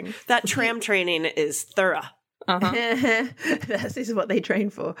training. That tram training is thorough. This is what they train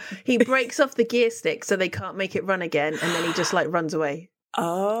for. He breaks off the gear stick so they can't make it run again, and then he just like runs away.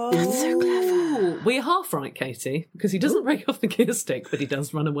 Oh. That's so clever. We're half right, Katie, because he doesn't break off the gear stick, but he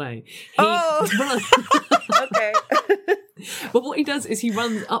does run away. Okay. But what he does is he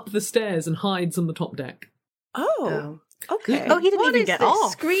runs up the stairs and hides on the top deck. Oh. Okay. Oh, he didn't What even is get this?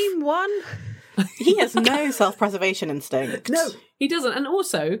 off. Scream 1? He has no self-preservation instinct. No, he doesn't. And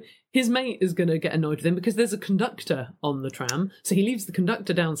also, his mate is going to get annoyed with him because there's a conductor on the tram. So he leaves the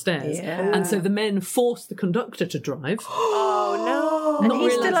conductor downstairs. Yeah. And so the men force the conductor to drive. Oh, no. And Not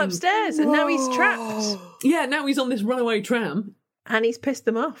he's still realising- upstairs, and now he's trapped. Yeah, now he's on this runaway tram. And he's pissed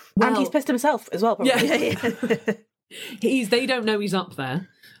them off. And he's pissed himself as well, probably. Yeah. They don't know he's up there.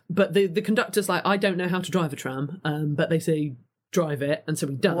 But the conductor's like, I don't know how to drive a tram. But they say, drive it. And so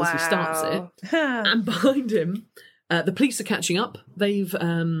he does. He starts it. And behind him, the police are catching up. They've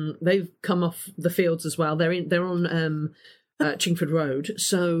come off the fields as well. They're on Chingford Road.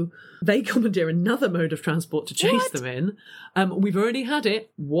 So they commandeer another mode of transport to chase them in. We've already had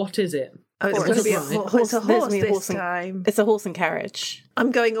it. What is it? Oh, it's Or going to is be it a right? horse. It's a There's horse gonna be a this horse and- time. It's a horse and carriage.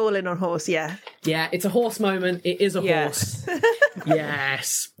 I'm going all in on horse, yeah. Yeah, it's a horse moment. It is a Yes. horse.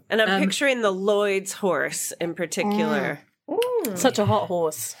 Yes. And I'm picturing the Lloyd's horse in particular. Such a hot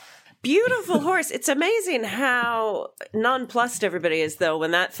horse. Beautiful horse. It's amazing how nonplussed everybody is, though,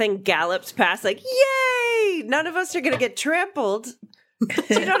 when that thing gallops past, like, yay! None of us are going to get trampled. Do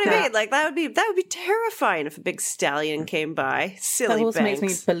you know what I mean? Like, that would be terrifying if a big stallion came by. Silly That horse Banks.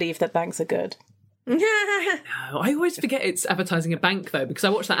 makes me believe that banks are good. No, I always forget it's advertising a bank, though, because I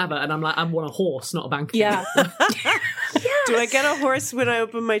watch that advert and I'm like, I want a horse, not a bank. Yeah. Do I get a horse when I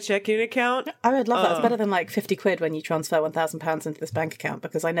open my checking account? I would love that. It's better than like 50 quid when you transfer £1,000 into this bank account,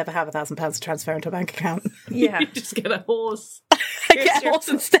 because I never have £1,000 to transfer into a bank account. Yeah. You just get a horse. I get a horse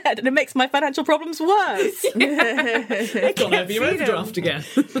instead, and it makes my financial problems worse. Gone over your overdraft again.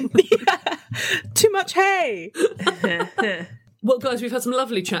 Too much hay. Well, guys, we've had some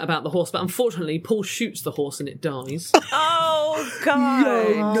lovely chat about the horse, but unfortunately, Paul shoots the horse and it dies. Oh, God.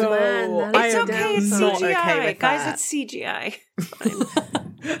 Oh, man, that It's is okay, it's not CGI. okay with Guys, that. it's CGI.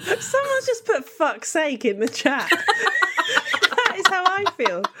 Someone's just put fuck's sake in the chat. That is how I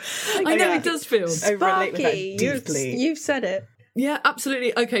feel. I know it does feel. I relate with that Sparky, deeply. you've said it. Yeah,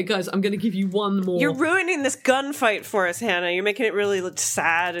 absolutely. Okay, guys, I'm going to give you one more. You're ruining this gunfight for us, Hannah. You're making it really look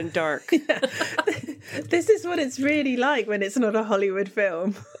sad and dark. This is what it's really like when it's not a Hollywood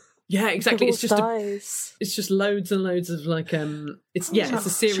film. Yeah, exactly. It's just dies. it's just loads and loads of like it's a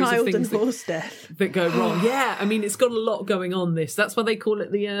series Child of things and horse death. that go wrong. Yeah, I mean it's got a lot going on. That's why they call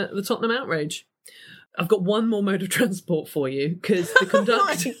it the Tottenham Outrage. I've got one more mode of transport for you because the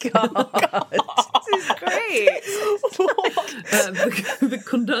conductor. Oh my God. This is great. The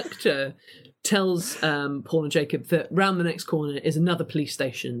conductor tells Paul and Jacob that round the next corner is another police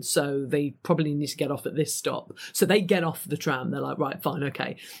station, so they probably need to get off at this stop. So they get off the tram. They're like, right, fine,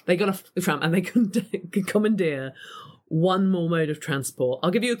 okay. They got off the tram and they commandeer one more mode of transport.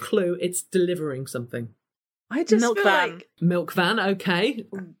 I'll give you a clue. It's delivering something. I just Milk feel van. like Milk van, okay.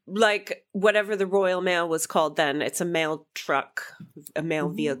 Like whatever the Royal Mail was called then. It's a mail truck, a mail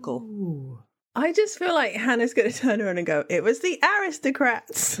vehicle. Ooh. I just feel like Hannah's going to turn around and go, it was the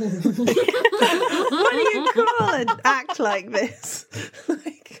aristocrats. What do you call an act like this?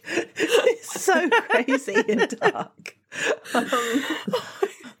 Like, it's so crazy and dark.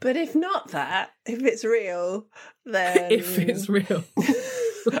 But if not that, if it's real, then... If it's real.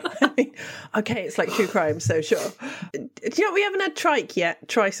 I mean, okay, it's like true crime, so sure. Do you know, we haven't had trike yet.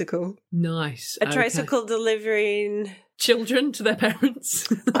 Tricycle. Nice. A okay. tricycle delivering Children to their parents.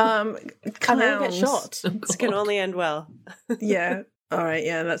 And they Clowns. get shot. this can only end well. Yeah. All right,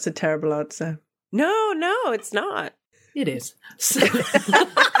 yeah, that's a terrible answer. No, it's not. It is. So...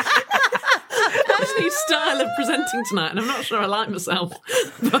 This new style of presenting tonight, and I'm not sure I like myself.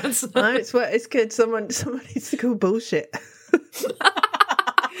 But No, it's good. Someone needs to call bullshit.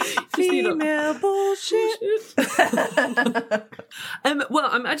 Female bullshit. Well,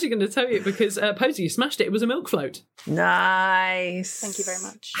 I'm actually going to tell you because Posey, you smashed it. It was a milk float. Nice. Thank you very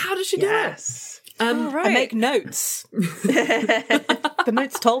much. How did she Yes. do it? All right. I make notes. The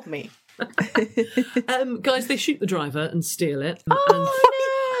notes told me. Guys, they shoot the driver and steal it. Oh,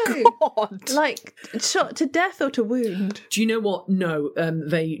 no. God. Like, shot to death or to wound? Do you know what? No,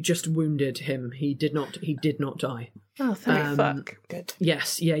 they just wounded him. He did not die. Oh, thank fuck. Good.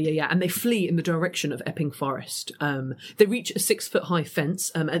 Yes, yeah. And they flee in the direction of Epping Forest. They reach a 6-foot-high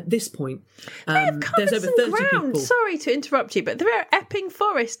fence. At this point, Covered there's over some 30 ground. people. Sorry to interrupt you, but they're at Epping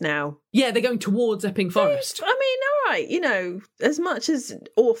Forest now. Yeah, they're going towards Epping Forest. I mean, all right, as much as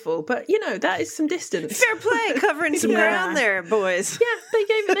awful, but that is some distance. Fair play, covering some ground there, boys. Yeah,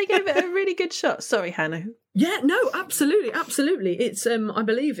 they gave it a really good shot. Sorry, Hannah. Yeah, no, absolutely. It's I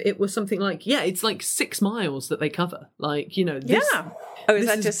believe it was something like it's like 6 miles that they cover. Like this, Yeah. Oh, is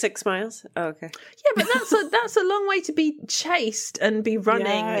that just 6 miles? Oh, okay. Yeah, but that's a long way to be chased and be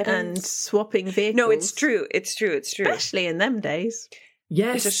running it and is. swapping vehicles. No, it's true. It's true. Especially in them days.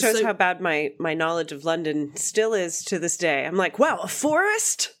 yes, It just shows so- how bad my knowledge of London still is to this day. I'm like, wow, a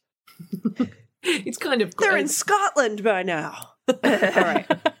forest? it's kind of They're in Scotland by now.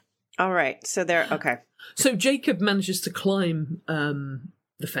 All right. So they're okay. So Jacob manages to climb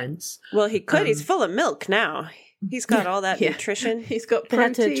the fence. Well, he could. He's full of milk now. He's got all that nutrition. He's got They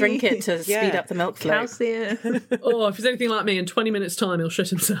had protein. to drink it to speed up the milk flow. Calcium. Oh, if he's anything like me, in 20 minutes' time, he'll shit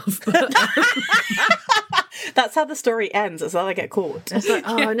himself. But, That's how the story ends. That's how they get caught. It's like,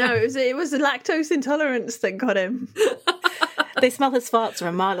 oh no, it was the lactose intolerance that got him. They smell his farts from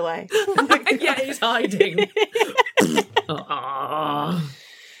a mile away. yeah, he's hiding. Ah.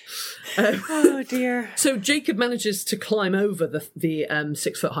 Oh dear. So Jacob manages to climb over the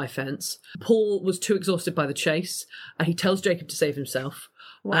 6-foot-high fence. Paul was too exhausted by the chase. He tells Jacob to save himself.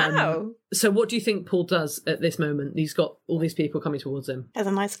 Wow. So what do you think Paul does at this moment? He's got all these people coming towards him. Has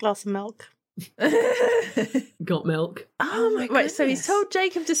a nice glass of milk. Got milk. Oh my right, so he's goodness. told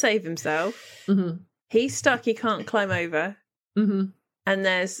Jacob to save himself. Mm-hmm. He's stuck, he can't climb over. Mm-hmm. And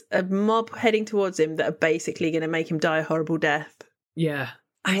there's a mob heading towards him that are basically going to make him die a horrible death. Yeah.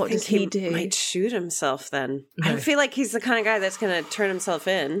 I What think does he do? Might shoot himself then. I Okay. feel like he's the kind of guy that's going to turn himself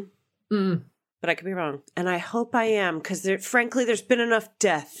in. Mm. But I could be wrong. And I hope I am, because frankly, there's been enough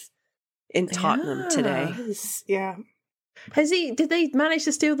death in Tottenham today. Yeah. Did they manage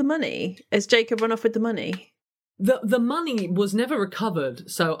to steal the money? Has Jacob run off with the money? The money was never recovered,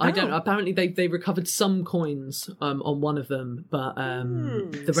 so I don't know. Oh. Apparently they recovered some coins on one of them, but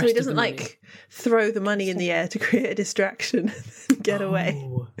the rest So he of doesn't the money... throw the money in the air to create a distraction and get away.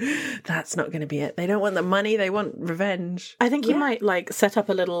 Oh. That's not going to be it. They don't want the money, they want revenge. I think he might set up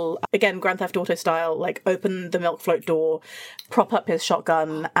a little, again, Grand Theft Auto style, open the milk float door, prop up his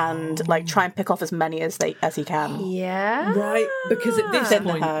shotgun, and try and pick off as many as he can. Yeah. Right, because at this Then the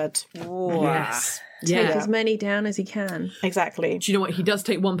point... herd. Yes. Yeah. Take as many down as he can. Exactly. Do you know what? He does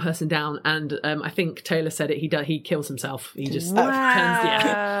take one person down, and I think Taylor said it. He kills himself. He just turns.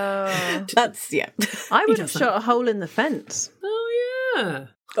 Wow. That's, yeah. I would have doesn't. shot a hole in the fence. Oh yeah.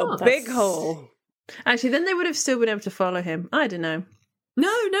 Oh, Big hole. Actually, then they would have still been able to follow him. I don't know.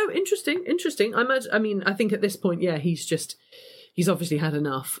 No, interesting. I think at this point, yeah, he's obviously had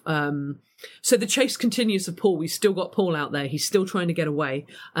enough. So the chase continues of Paul. We've still got Paul out there. He's still trying to get away.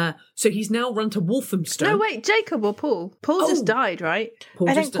 So he's now run to Walthamstow. No, wait, Jacob or Paul? Paul just died, right?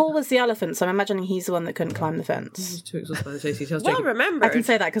 I think Paul was the elephant, so I'm imagining he's the one that couldn't climb the fence. Too exhausted by the chase. He tells Well Jacob. remembered. I can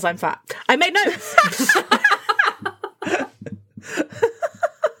say that because I'm fat. I made notes!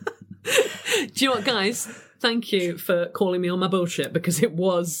 Do you know what, guys? Thank you for calling me on my bullshit, because it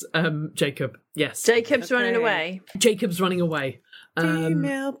was Jacob. Yes. Jacob's running away. Jacob's running away.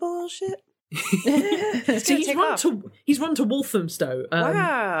 Female bullshit. So he's run to Walthamstow,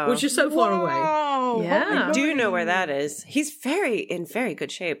 Wow. which is so far away. Oh, Yeah. I do know where that is. He's in very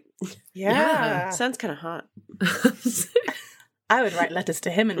good shape. Yeah. Sounds kind of hot. I would write letters to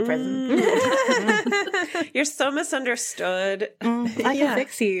him in prison. You're so misunderstood. I can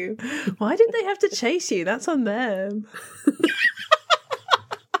fix you. Why did they have to chase you? That's on them.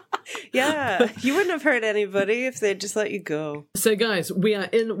 Yeah, you wouldn't have hurt anybody if they'd just let you go. So, guys, we are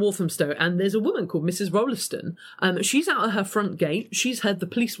in Walthamstow, and there's a woman called Mrs. Rolliston. She's out at her front gate. She's heard the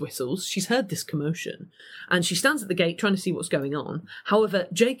police whistles. She's heard this commotion, and she stands at the gate trying to see what's going on. However,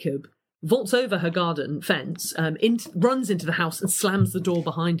 Jacob vaults over her garden fence, runs into the house, and slams the door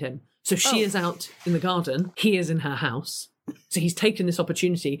behind him. So she is out in the garden. He is in her house. So he's taken this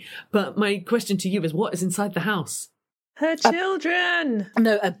opportunity. But my question to you is, what is inside the house? Her children.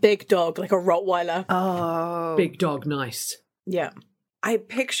 No, a big dog, like a Rottweiler. Oh. Big dog, nice. Yeah. I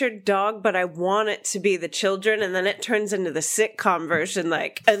pictured dog, but I want it to be the children, and then it turns into the sitcom version,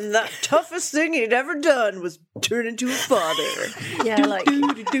 like, and the toughest thing he'd ever done was turn into a father. Yeah, like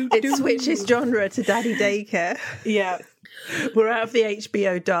it switches genre to Daddy Daycare. Yeah. We're out of the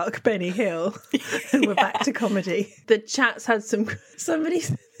HBO dark Benny Hill and we're back to comedy. The chat's had somebody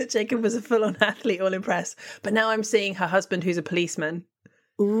said that Jacob was a full-on athlete, all impressed. But now I'm seeing her husband, who's a policeman,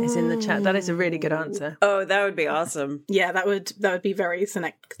 is in the chat. That is a really good answer. Oh, that would be awesome. Yeah, that would be very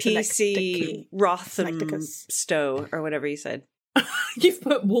PC Rothamstow, or whatever you said. You've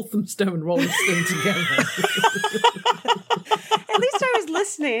put Walthamstow and Rolliston together. At least I was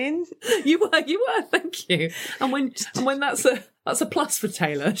listening. You were. Thank you. And when that's a plus for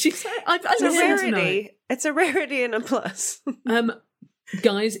Taylor. She said, It's a rarity. It's a rarity and a plus.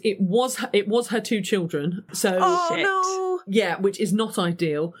 Guys, it was her two children. So no. Yeah, which is not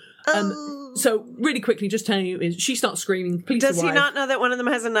ideal. So really quickly, just telling you, is she starts screaming. Police Does arrive. he not know that one of them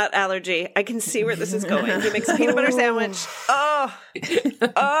has a nut allergy? I can see where this is going. He makes a peanut butter sandwich.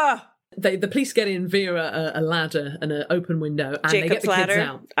 The police get in via a ladder and an open window, and they get Jacob's the kids ladder.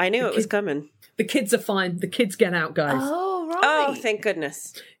 out. I knew it was coming. The kids are fine. The kids get out, guys. Oh, right. Oh, thank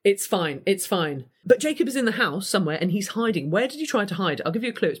goodness. It's fine. It's fine. But Jacob is in the house somewhere, and he's hiding. Where did he try to hide? I'll give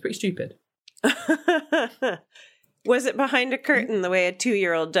you a clue. It's pretty stupid. Was it behind a curtain the way a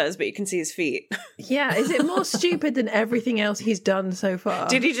 2-year-old does, but you can see his feet? Yeah, is it more stupid than everything else he's done so far?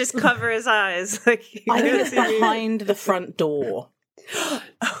 Did he just cover his eyes? Like, I think it's behind the front door.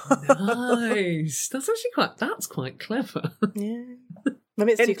 Nice. That's quite clever. Yeah.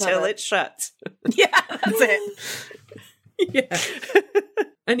 Maybe it's too until clever. it shuts. Yeah, that's it. Yeah.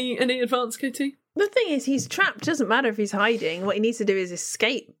 Any advance, Katie? The thing is, he's trapped. Doesn't matter if he's hiding. What he needs to do is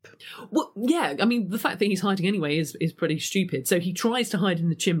escape. Well, yeah. I mean, the fact that he's hiding anyway is pretty stupid. So he tries to hide in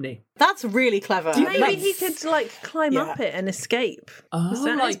the chimney. That's really clever. Maybe he could climb up it and escape. Oh, Is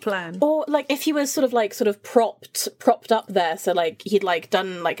that his plan? Or if he was sort of propped up there, so he'd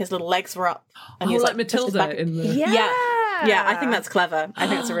done his little legs were up, and he was like Matilda in the yeah. I think that's clever. I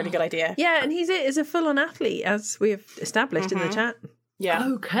think it's a really good idea. Yeah, and he is a full-on athlete, as we have established in the chat. Yeah.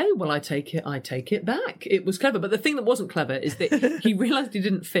 Okay, well, I take it back. It was clever, but the thing that wasn't clever is that he realised he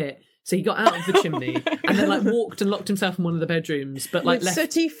didn't fit, so he got out of the chimney and then walked and locked himself in one of the bedrooms, but With left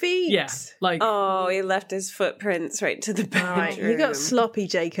sooty feet. Yeah, Oh, he left his footprints right to the bedroom. All right, you got sloppy,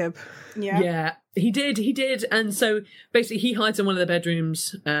 Jacob. Yeah, he did, and so basically he hides in one of the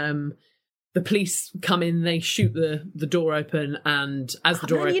bedrooms. The police come in, they shoot the door open, and as the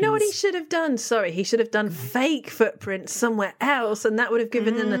door opens... You know what he should have done? Sorry, he should have done fake footprints somewhere else, and that would have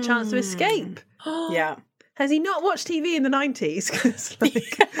given them a chance to escape. Yeah. Has he not watched TV in the 90s? 'Cause,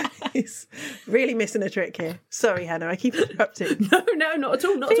 he's really missing a trick here. Sorry, Hannah, I keep interrupting. No, not at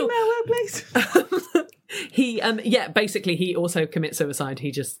all, not at all. Female workplace. He, basically he also commits suicide.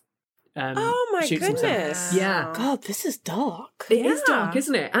 He just Oh my shoots himself. goodness. Yeah. God, this is dark. It is dark,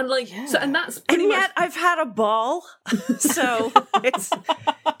 isn't it? And and that's And pretty much. yet I've had a ball, so it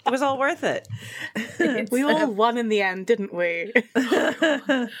was all worth it. We all won in the end, didn't we?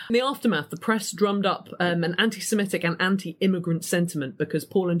 In the aftermath, the press drummed up an anti-Semitic and anti-immigrant sentiment because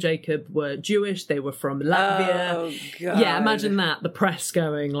Paul and Jacob were Jewish. They were from Latvia. Oh, God. Yeah, imagine that. The press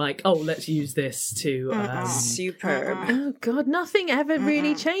going like, "Oh, let's use this to." Superb. Oh God, nothing ever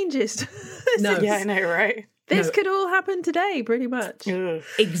really changes. No. Yeah, I know, right? This could all happen today, pretty much.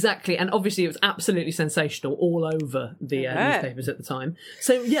 Exactly, and obviously it was absolutely sensational all over the newspapers at the time.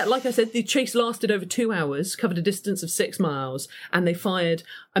 So yeah, like I said, the chase lasted over 2 hours, covered a distance of 6 miles, and they fired.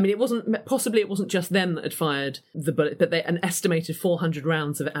 I mean, it wasn't just them that had fired the bullet, but an estimated 400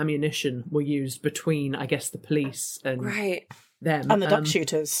 rounds of ammunition were used between, I guess, the police and them And the duck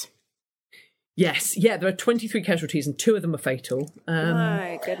shooters. Yes, yeah, there are 23 casualties and 2 of them were fatal.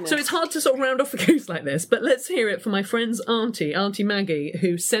 My goodness. So it's hard to sort of round off the case like this, but let's hear it from my friend's Auntie Maggie,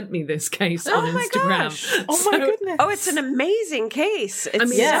 who sent me this case on my Instagram. gosh. Oh my goodness. Oh, it's an amazing case.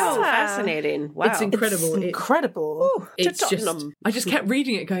 It's so fascinating. Wow. It's incredible. Incredible. It's just, I just kept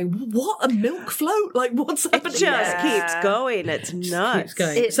reading it going, what, a milk float? Like, what's happening? It just keeps going. It's nuts.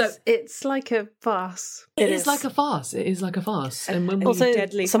 Keeps going. It's like a farce. It is like a farce. It is like a farce. And when Also,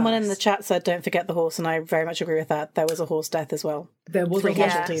 deadly someone fast. in the chat said, "Don't forget the horse," and I very much agree with that. There was a horse death as well. there was 3 a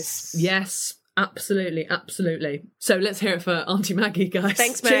horse. casualties. Yes, absolutely, absolutely. So let's hear it for Auntie Maggie, guys.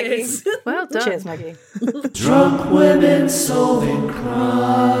 Thanks, Maggie. Cheers. Well done. Cheers, Maggie. Drunk women solving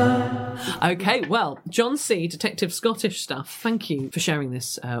crime. Okay, well, John C., Detective Scottish stuff, thank you for sharing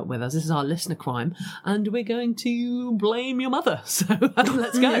this with us. This is our listener crime, and we're going to blame your mother. So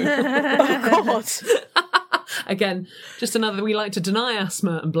let's go. Oh, God. Again, just another, we like to deny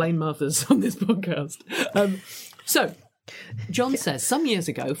asthma and blame mothers on this podcast. So, John says, some years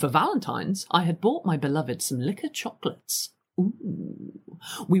ago, for Valentine's, I had bought my beloved some liquor chocolates. Ooh.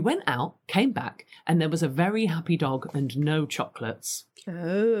 We went out, came back, and there was a very happy dog and no chocolates.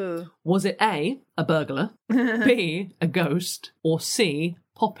 Oh. Was it A, a burglar, B, a ghost, or C,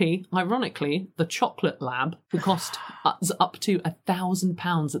 Poppy, ironically, the chocolate lab, who cost us up to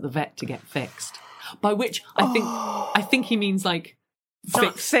 £1,000 at the vet to get fixed? By which I think he means like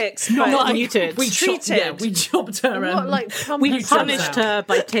Not fixed, Not but muted. we chopped, treated. we chopped her. What, like we punished Punished her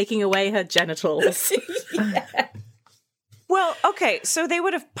by taking away her genitals. Well, okay, so they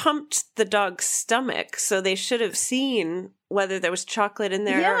would have pumped the dog's stomach, so they should have seen whether there was chocolate in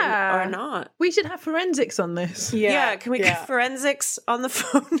there or not. We should have forensics on this. Yeah, can we get forensics on the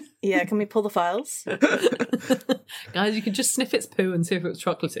phone? Yeah, can we pull the files? Guys, you could just sniff its poo and see if it was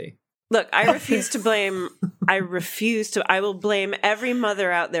chocolatey. Look, I refuse to blame. I will blame every mother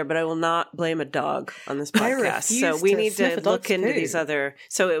out there, but I will not blame a dog on this podcast. So we need to look into these other.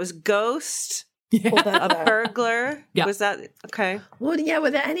 So it was ghost, a burglar. Yeah. Was that okay? Well, yeah,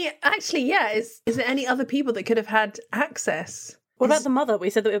 were there any... Actually, yeah, is there any other people that could have had access? What about the mother? We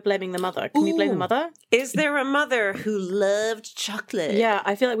said that we were blaming the mother. Can we blame the mother? Is there a mother who loved chocolate? Yeah,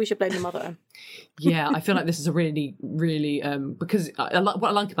 I feel like we should blame the mother. Yeah, I feel like this is a really, really because what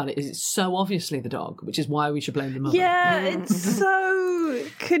I like about it is it's so obviously the dog, which is why we should blame the mother. Yeah, it's so...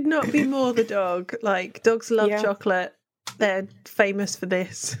 Could not be more the dog. Like, dogs love chocolate. They're famous for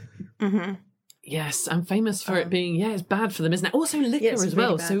this. Mm-hmm. Yes, and famous for it being, it's bad for them, isn't it? Also liquor as really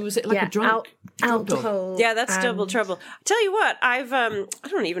well. bad. So was it like a drunk dog? Alcohol. Yeah, that's double and- trouble. Tell you what, I've I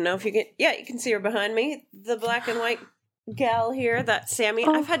don't even know if you can. Yeah, you can see her behind me, the black and white gal here. That's Sammy.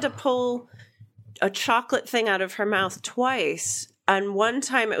 I've had to pull a chocolate thing out of her mouth twice, and one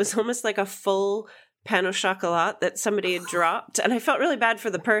time it was almost like a full pan au chocolat that somebody had dropped, and I felt really bad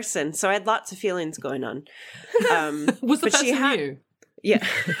for the person. So I had lots of feelings going on. Was the but she person had- you? Yeah.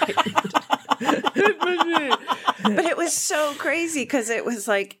 But it was so crazy because it was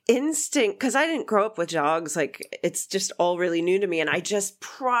like instinct, because I didn't grow up with dogs. Like, it's just all really new to me. And I just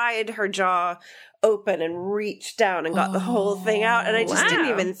pried her jaw open and reached down and got the whole thing out. And I just didn't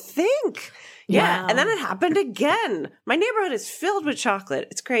even think. Yeah. Wow. And then it happened again. My neighborhood is filled with chocolate.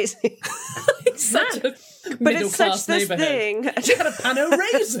 It's crazy. It's such a But it's such this thing. She had a pano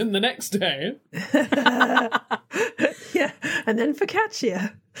raisin the next day. Yeah, and then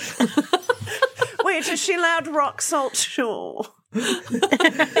focaccia. Wait, is she allowed rock salt? Sure.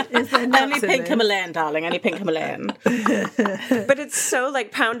 Is there nuts Only in pink it? Himalayan, darling. Only pink Himalayan. But it's so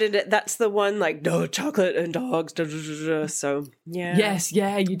like pounded. That's the one like, no chocolate and dogs. Da, da, da, da. So yeah. Yes,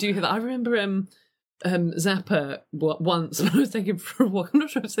 yeah, you do hear that. I remember Zappa once when I was taking for a walk. I'm not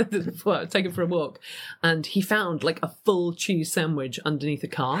sure I've said this before. I was taken for a walk, and he found like a full cheese sandwich underneath a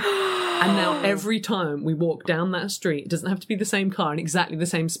car. And now every time we walk down that street, it doesn't have to be the same car in exactly the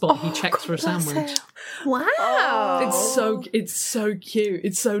same spot. He checks for a sandwich. Wow. It's so cute.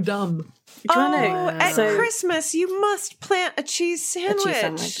 It's so dumb. At Christmas, you must plant a cheese sandwich.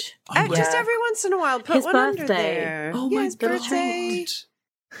 Just every once in a while, put his one under birthday. there. Oh my his birthday.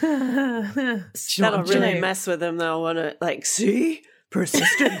 God. That'll really mess with him. They'll want to see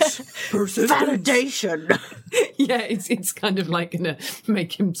persistence, Validation. Yeah, it's kind of like gonna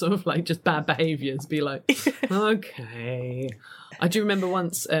make him sort of like just bad behaviours. Be like, okay. I do remember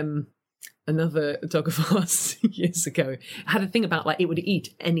once. Another dog of ours years ago had a thing about like it would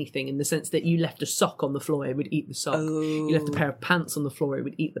eat anything in the sense that you left a sock on the floor, it would eat the sock. You left a pair of pants on the floor, it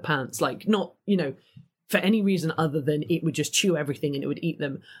would eat the pants. Like not, for any reason other than it would just chew everything and it would eat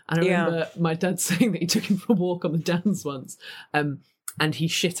them. And I remember my dad saying that he took him for a walk on the downs once, and he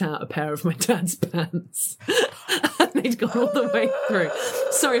shit out a pair of my dad's pants. And they'd gone all the way through.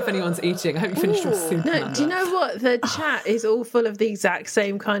 Sorry if anyone's eating. I hope you finished your soup. No, do you know what? The chat is all full of the exact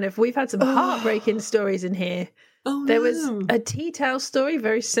same kind of... We've had some heartbreaking stories in here. Oh, there was a tea towel story,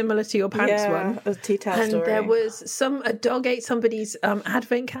 very similar to your pants one. A tea towel and story. there was a dog ate somebody's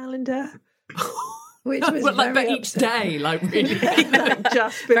advent calendar. Which was like very for each day, like really.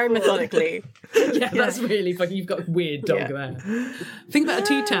 just very before. methodically. Yeah, that's really funny. You've got a weird dog there. Think about a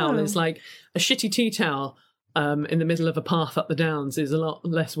tea towel. It's like a shitty tea towel in the middle of a path up the downs is a lot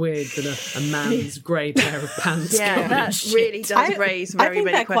less weird than a man's grey pair of pants. Yeah, that really does raise very I think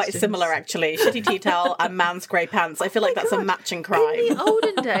many they're questions. quite similar, actually. Shitty tea towel and man's grey pants. I feel like that's a matching crime. In the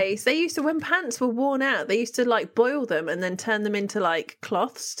olden days, they used to, when pants were worn out, they used to like boil them and then turn them into like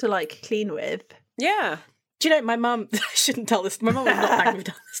cloths to like clean with. Yeah. Do you know, my mum, I shouldn't tell this, my mum will not thank me for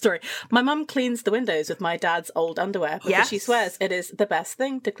telling this story. My mum cleans the windows with my dad's old underwear because she swears it is the best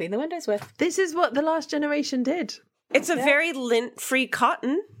thing to clean the windows with. This is what the last generation did. It's a very lint-free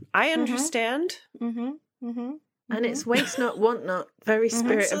cotton. I understand. And it's waste not, want not. Very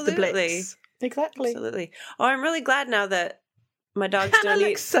spirit of the Blitz. Exactly. Absolutely. Oh, I'm really glad now that my dogs Hannah don't eat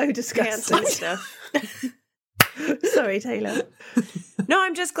looks so pants disgusted. and stuff. Sorry, Taylor. No,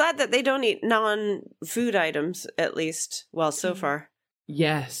 I'm just glad that they don't eat non-food items, at least. Well, so far.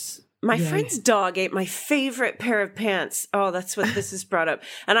 Yes. My friend's dog ate my favorite pair of pants. Oh, that's what this has brought up.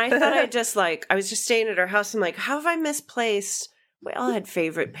 And I thought I was just staying at her house. I'm like, how have I misplaced? We all had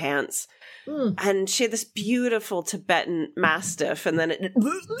favorite pants. And she had this beautiful Tibetan Mastiff, and then it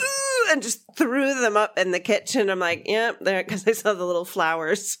and just threw them up in the kitchen. I'm like, yeah, there, because I saw the little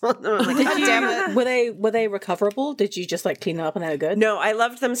flowers. I'm like, God damn it. Were they recoverable? Did you just like clean them up and they were good? No, I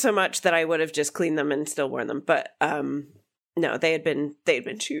loved them so much that I would have just cleaned them and still worn them. But no, they had been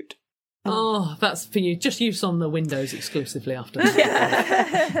chewed. Oh, that's for you. Just use on the windows exclusively after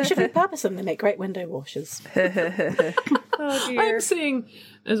that. You should repurpose them. They make great window washers. Oh dear. I'm seeing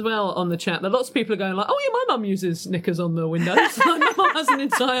as well on the chat that lots of people are going like, oh yeah, my mum uses knickers on the windows. My mum has an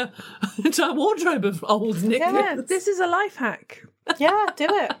entire wardrobe of old knickers. Yeah, this is a life hack. Yeah, do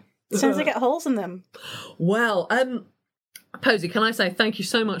it. As soon as they get holes in them. Well, Posey, can I say thank you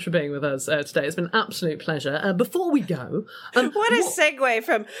so much for being with us today? It's been an absolute pleasure. Before we go... what a segue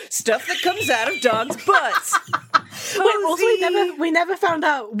from stuff that comes out of dogs' butts. Wait, also, we never found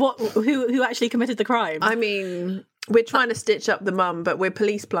out who actually committed the crime. I mean, we're trying to stitch up the mum, but we're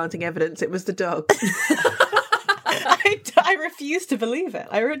police planting evidence. It was the dog. I refuse to believe it.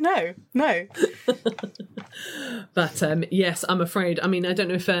 No. But yes, I'm afraid. I mean, I don't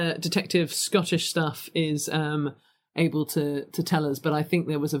know if Detective Scottish stuff is able to tell us, but I think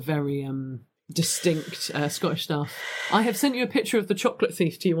there was a very distinct Scottish stuff. I have sent you a picture of the chocolate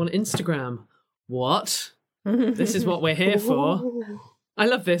thief to you on Instagram. What? This is what we're here for. I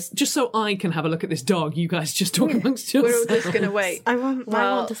love this. Just so I can have a look at this dog, you guys just talk amongst yourselves. We're all just going to wait. I want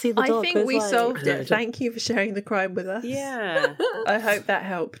to see the dog. I think we solved No, it. Thank you for sharing the crime with us. Yeah. I hope that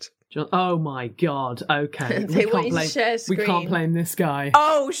helped. Oh my God. Okay. They want you to share we can't screen. blame this guy.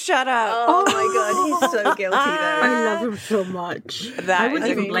 Oh, shut up. Oh my God, he's so guilty though. I love him so much. That is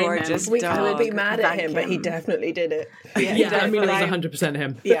a even blame him. gorgeous We dog. could be mad at Thank him, but he him. definitely did it. Yeah, I mean, it was 100%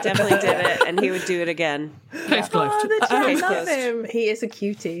 him. Yeah. Definitely did it, and he would do it again. Case closed. Oh, the chat Case love closed. him. He is a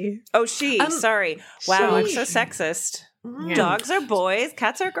cutie. Oh, sorry. Wow, I'm so sexist. Dogs are boys,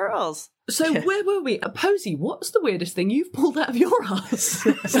 cats are girls. So where were we? Posey, what's the weirdest thing you've pulled out of your ass?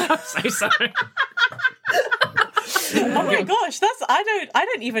 I'm so sorry. Oh my gosh, I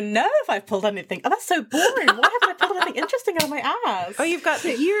don't even know if I've pulled anything. Oh, that's so boring. Why haven't I pulled anything interesting out of my ass? Oh, you've got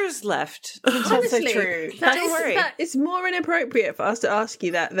years left. That's so Honestly, true. Don't worry. That is more inappropriate for us to ask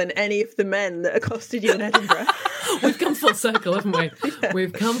you that than any of the men that accosted you in Edinburgh. We've come full circle, haven't we?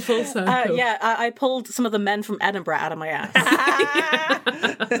 We've come full circle. Yeah, I pulled some of the men from Edinburgh out of my ass.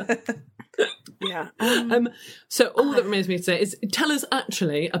 Yeah. So all that remains me to say is tell us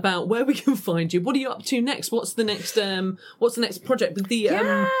actually about where we can find you. What are you up to next? What's the next project with the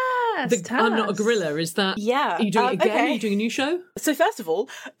tell I'm Not a us. Gorilla? Is that Yeah. Are you doing it again? Okay. Are you doing a new show? So first of all,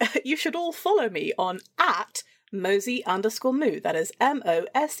 you should all follow me on @Mosey_moo. That is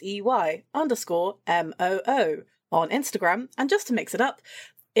MOSEY_MOO on Instagram. And just to mix it up,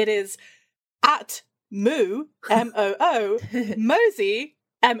 it is @moo MOO Mosey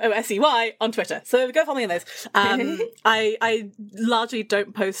MOSEY on Twitter. So go follow me on those. I largely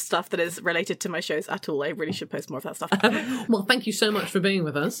don't post stuff that is related to my shows at all. I really should post more of that stuff. Well, thank you so much for being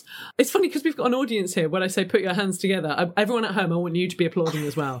with us. It's funny because we've got an audience here. When I say put your hands together, everyone at home, I want you to be applauding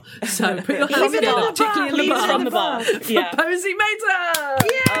as well. So put your hands Even together, on the bar, particularly in the please, bar. from the bar. For Yeah. Posey Mehta!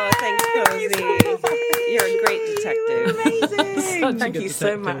 Oh, thanks, Posey. You're a great detective. Such a Thank good you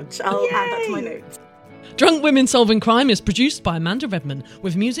so detective. much. I'll add that to my notes. Drunk Women Solving Crime is produced by Amanda Redman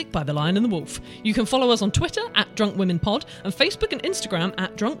with music by The Lion and the Wolf. You can follow us on Twitter @DrunkWomenPod and Facebook and Instagram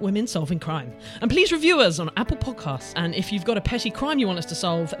 @Drunk Women Solving Crime. And please review us on Apple Podcasts. And if you've got a petty crime you want us to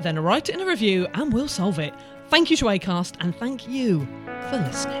solve, then write it in a review and we'll solve it. Thank you to Acast and thank you for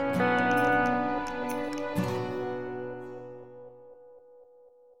listening.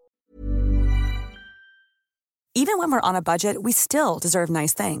 Even when we're on a budget, we still deserve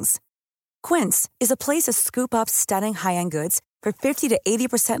nice things. Quince is a place to scoop up stunning high-end goods for 50 to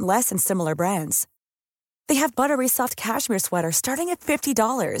 80% less than similar brands. They have buttery soft cashmere sweaters starting at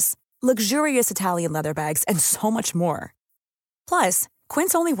 $50, luxurious Italian leather bags, and so much more. Plus,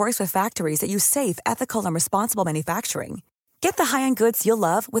 Quince only works with factories that use safe, ethical, and responsible manufacturing. Get the high-end goods you'll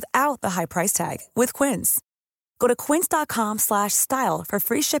love without the high price tag with Quince. Go to quince.com/style for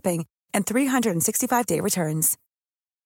free shipping and 365-day returns.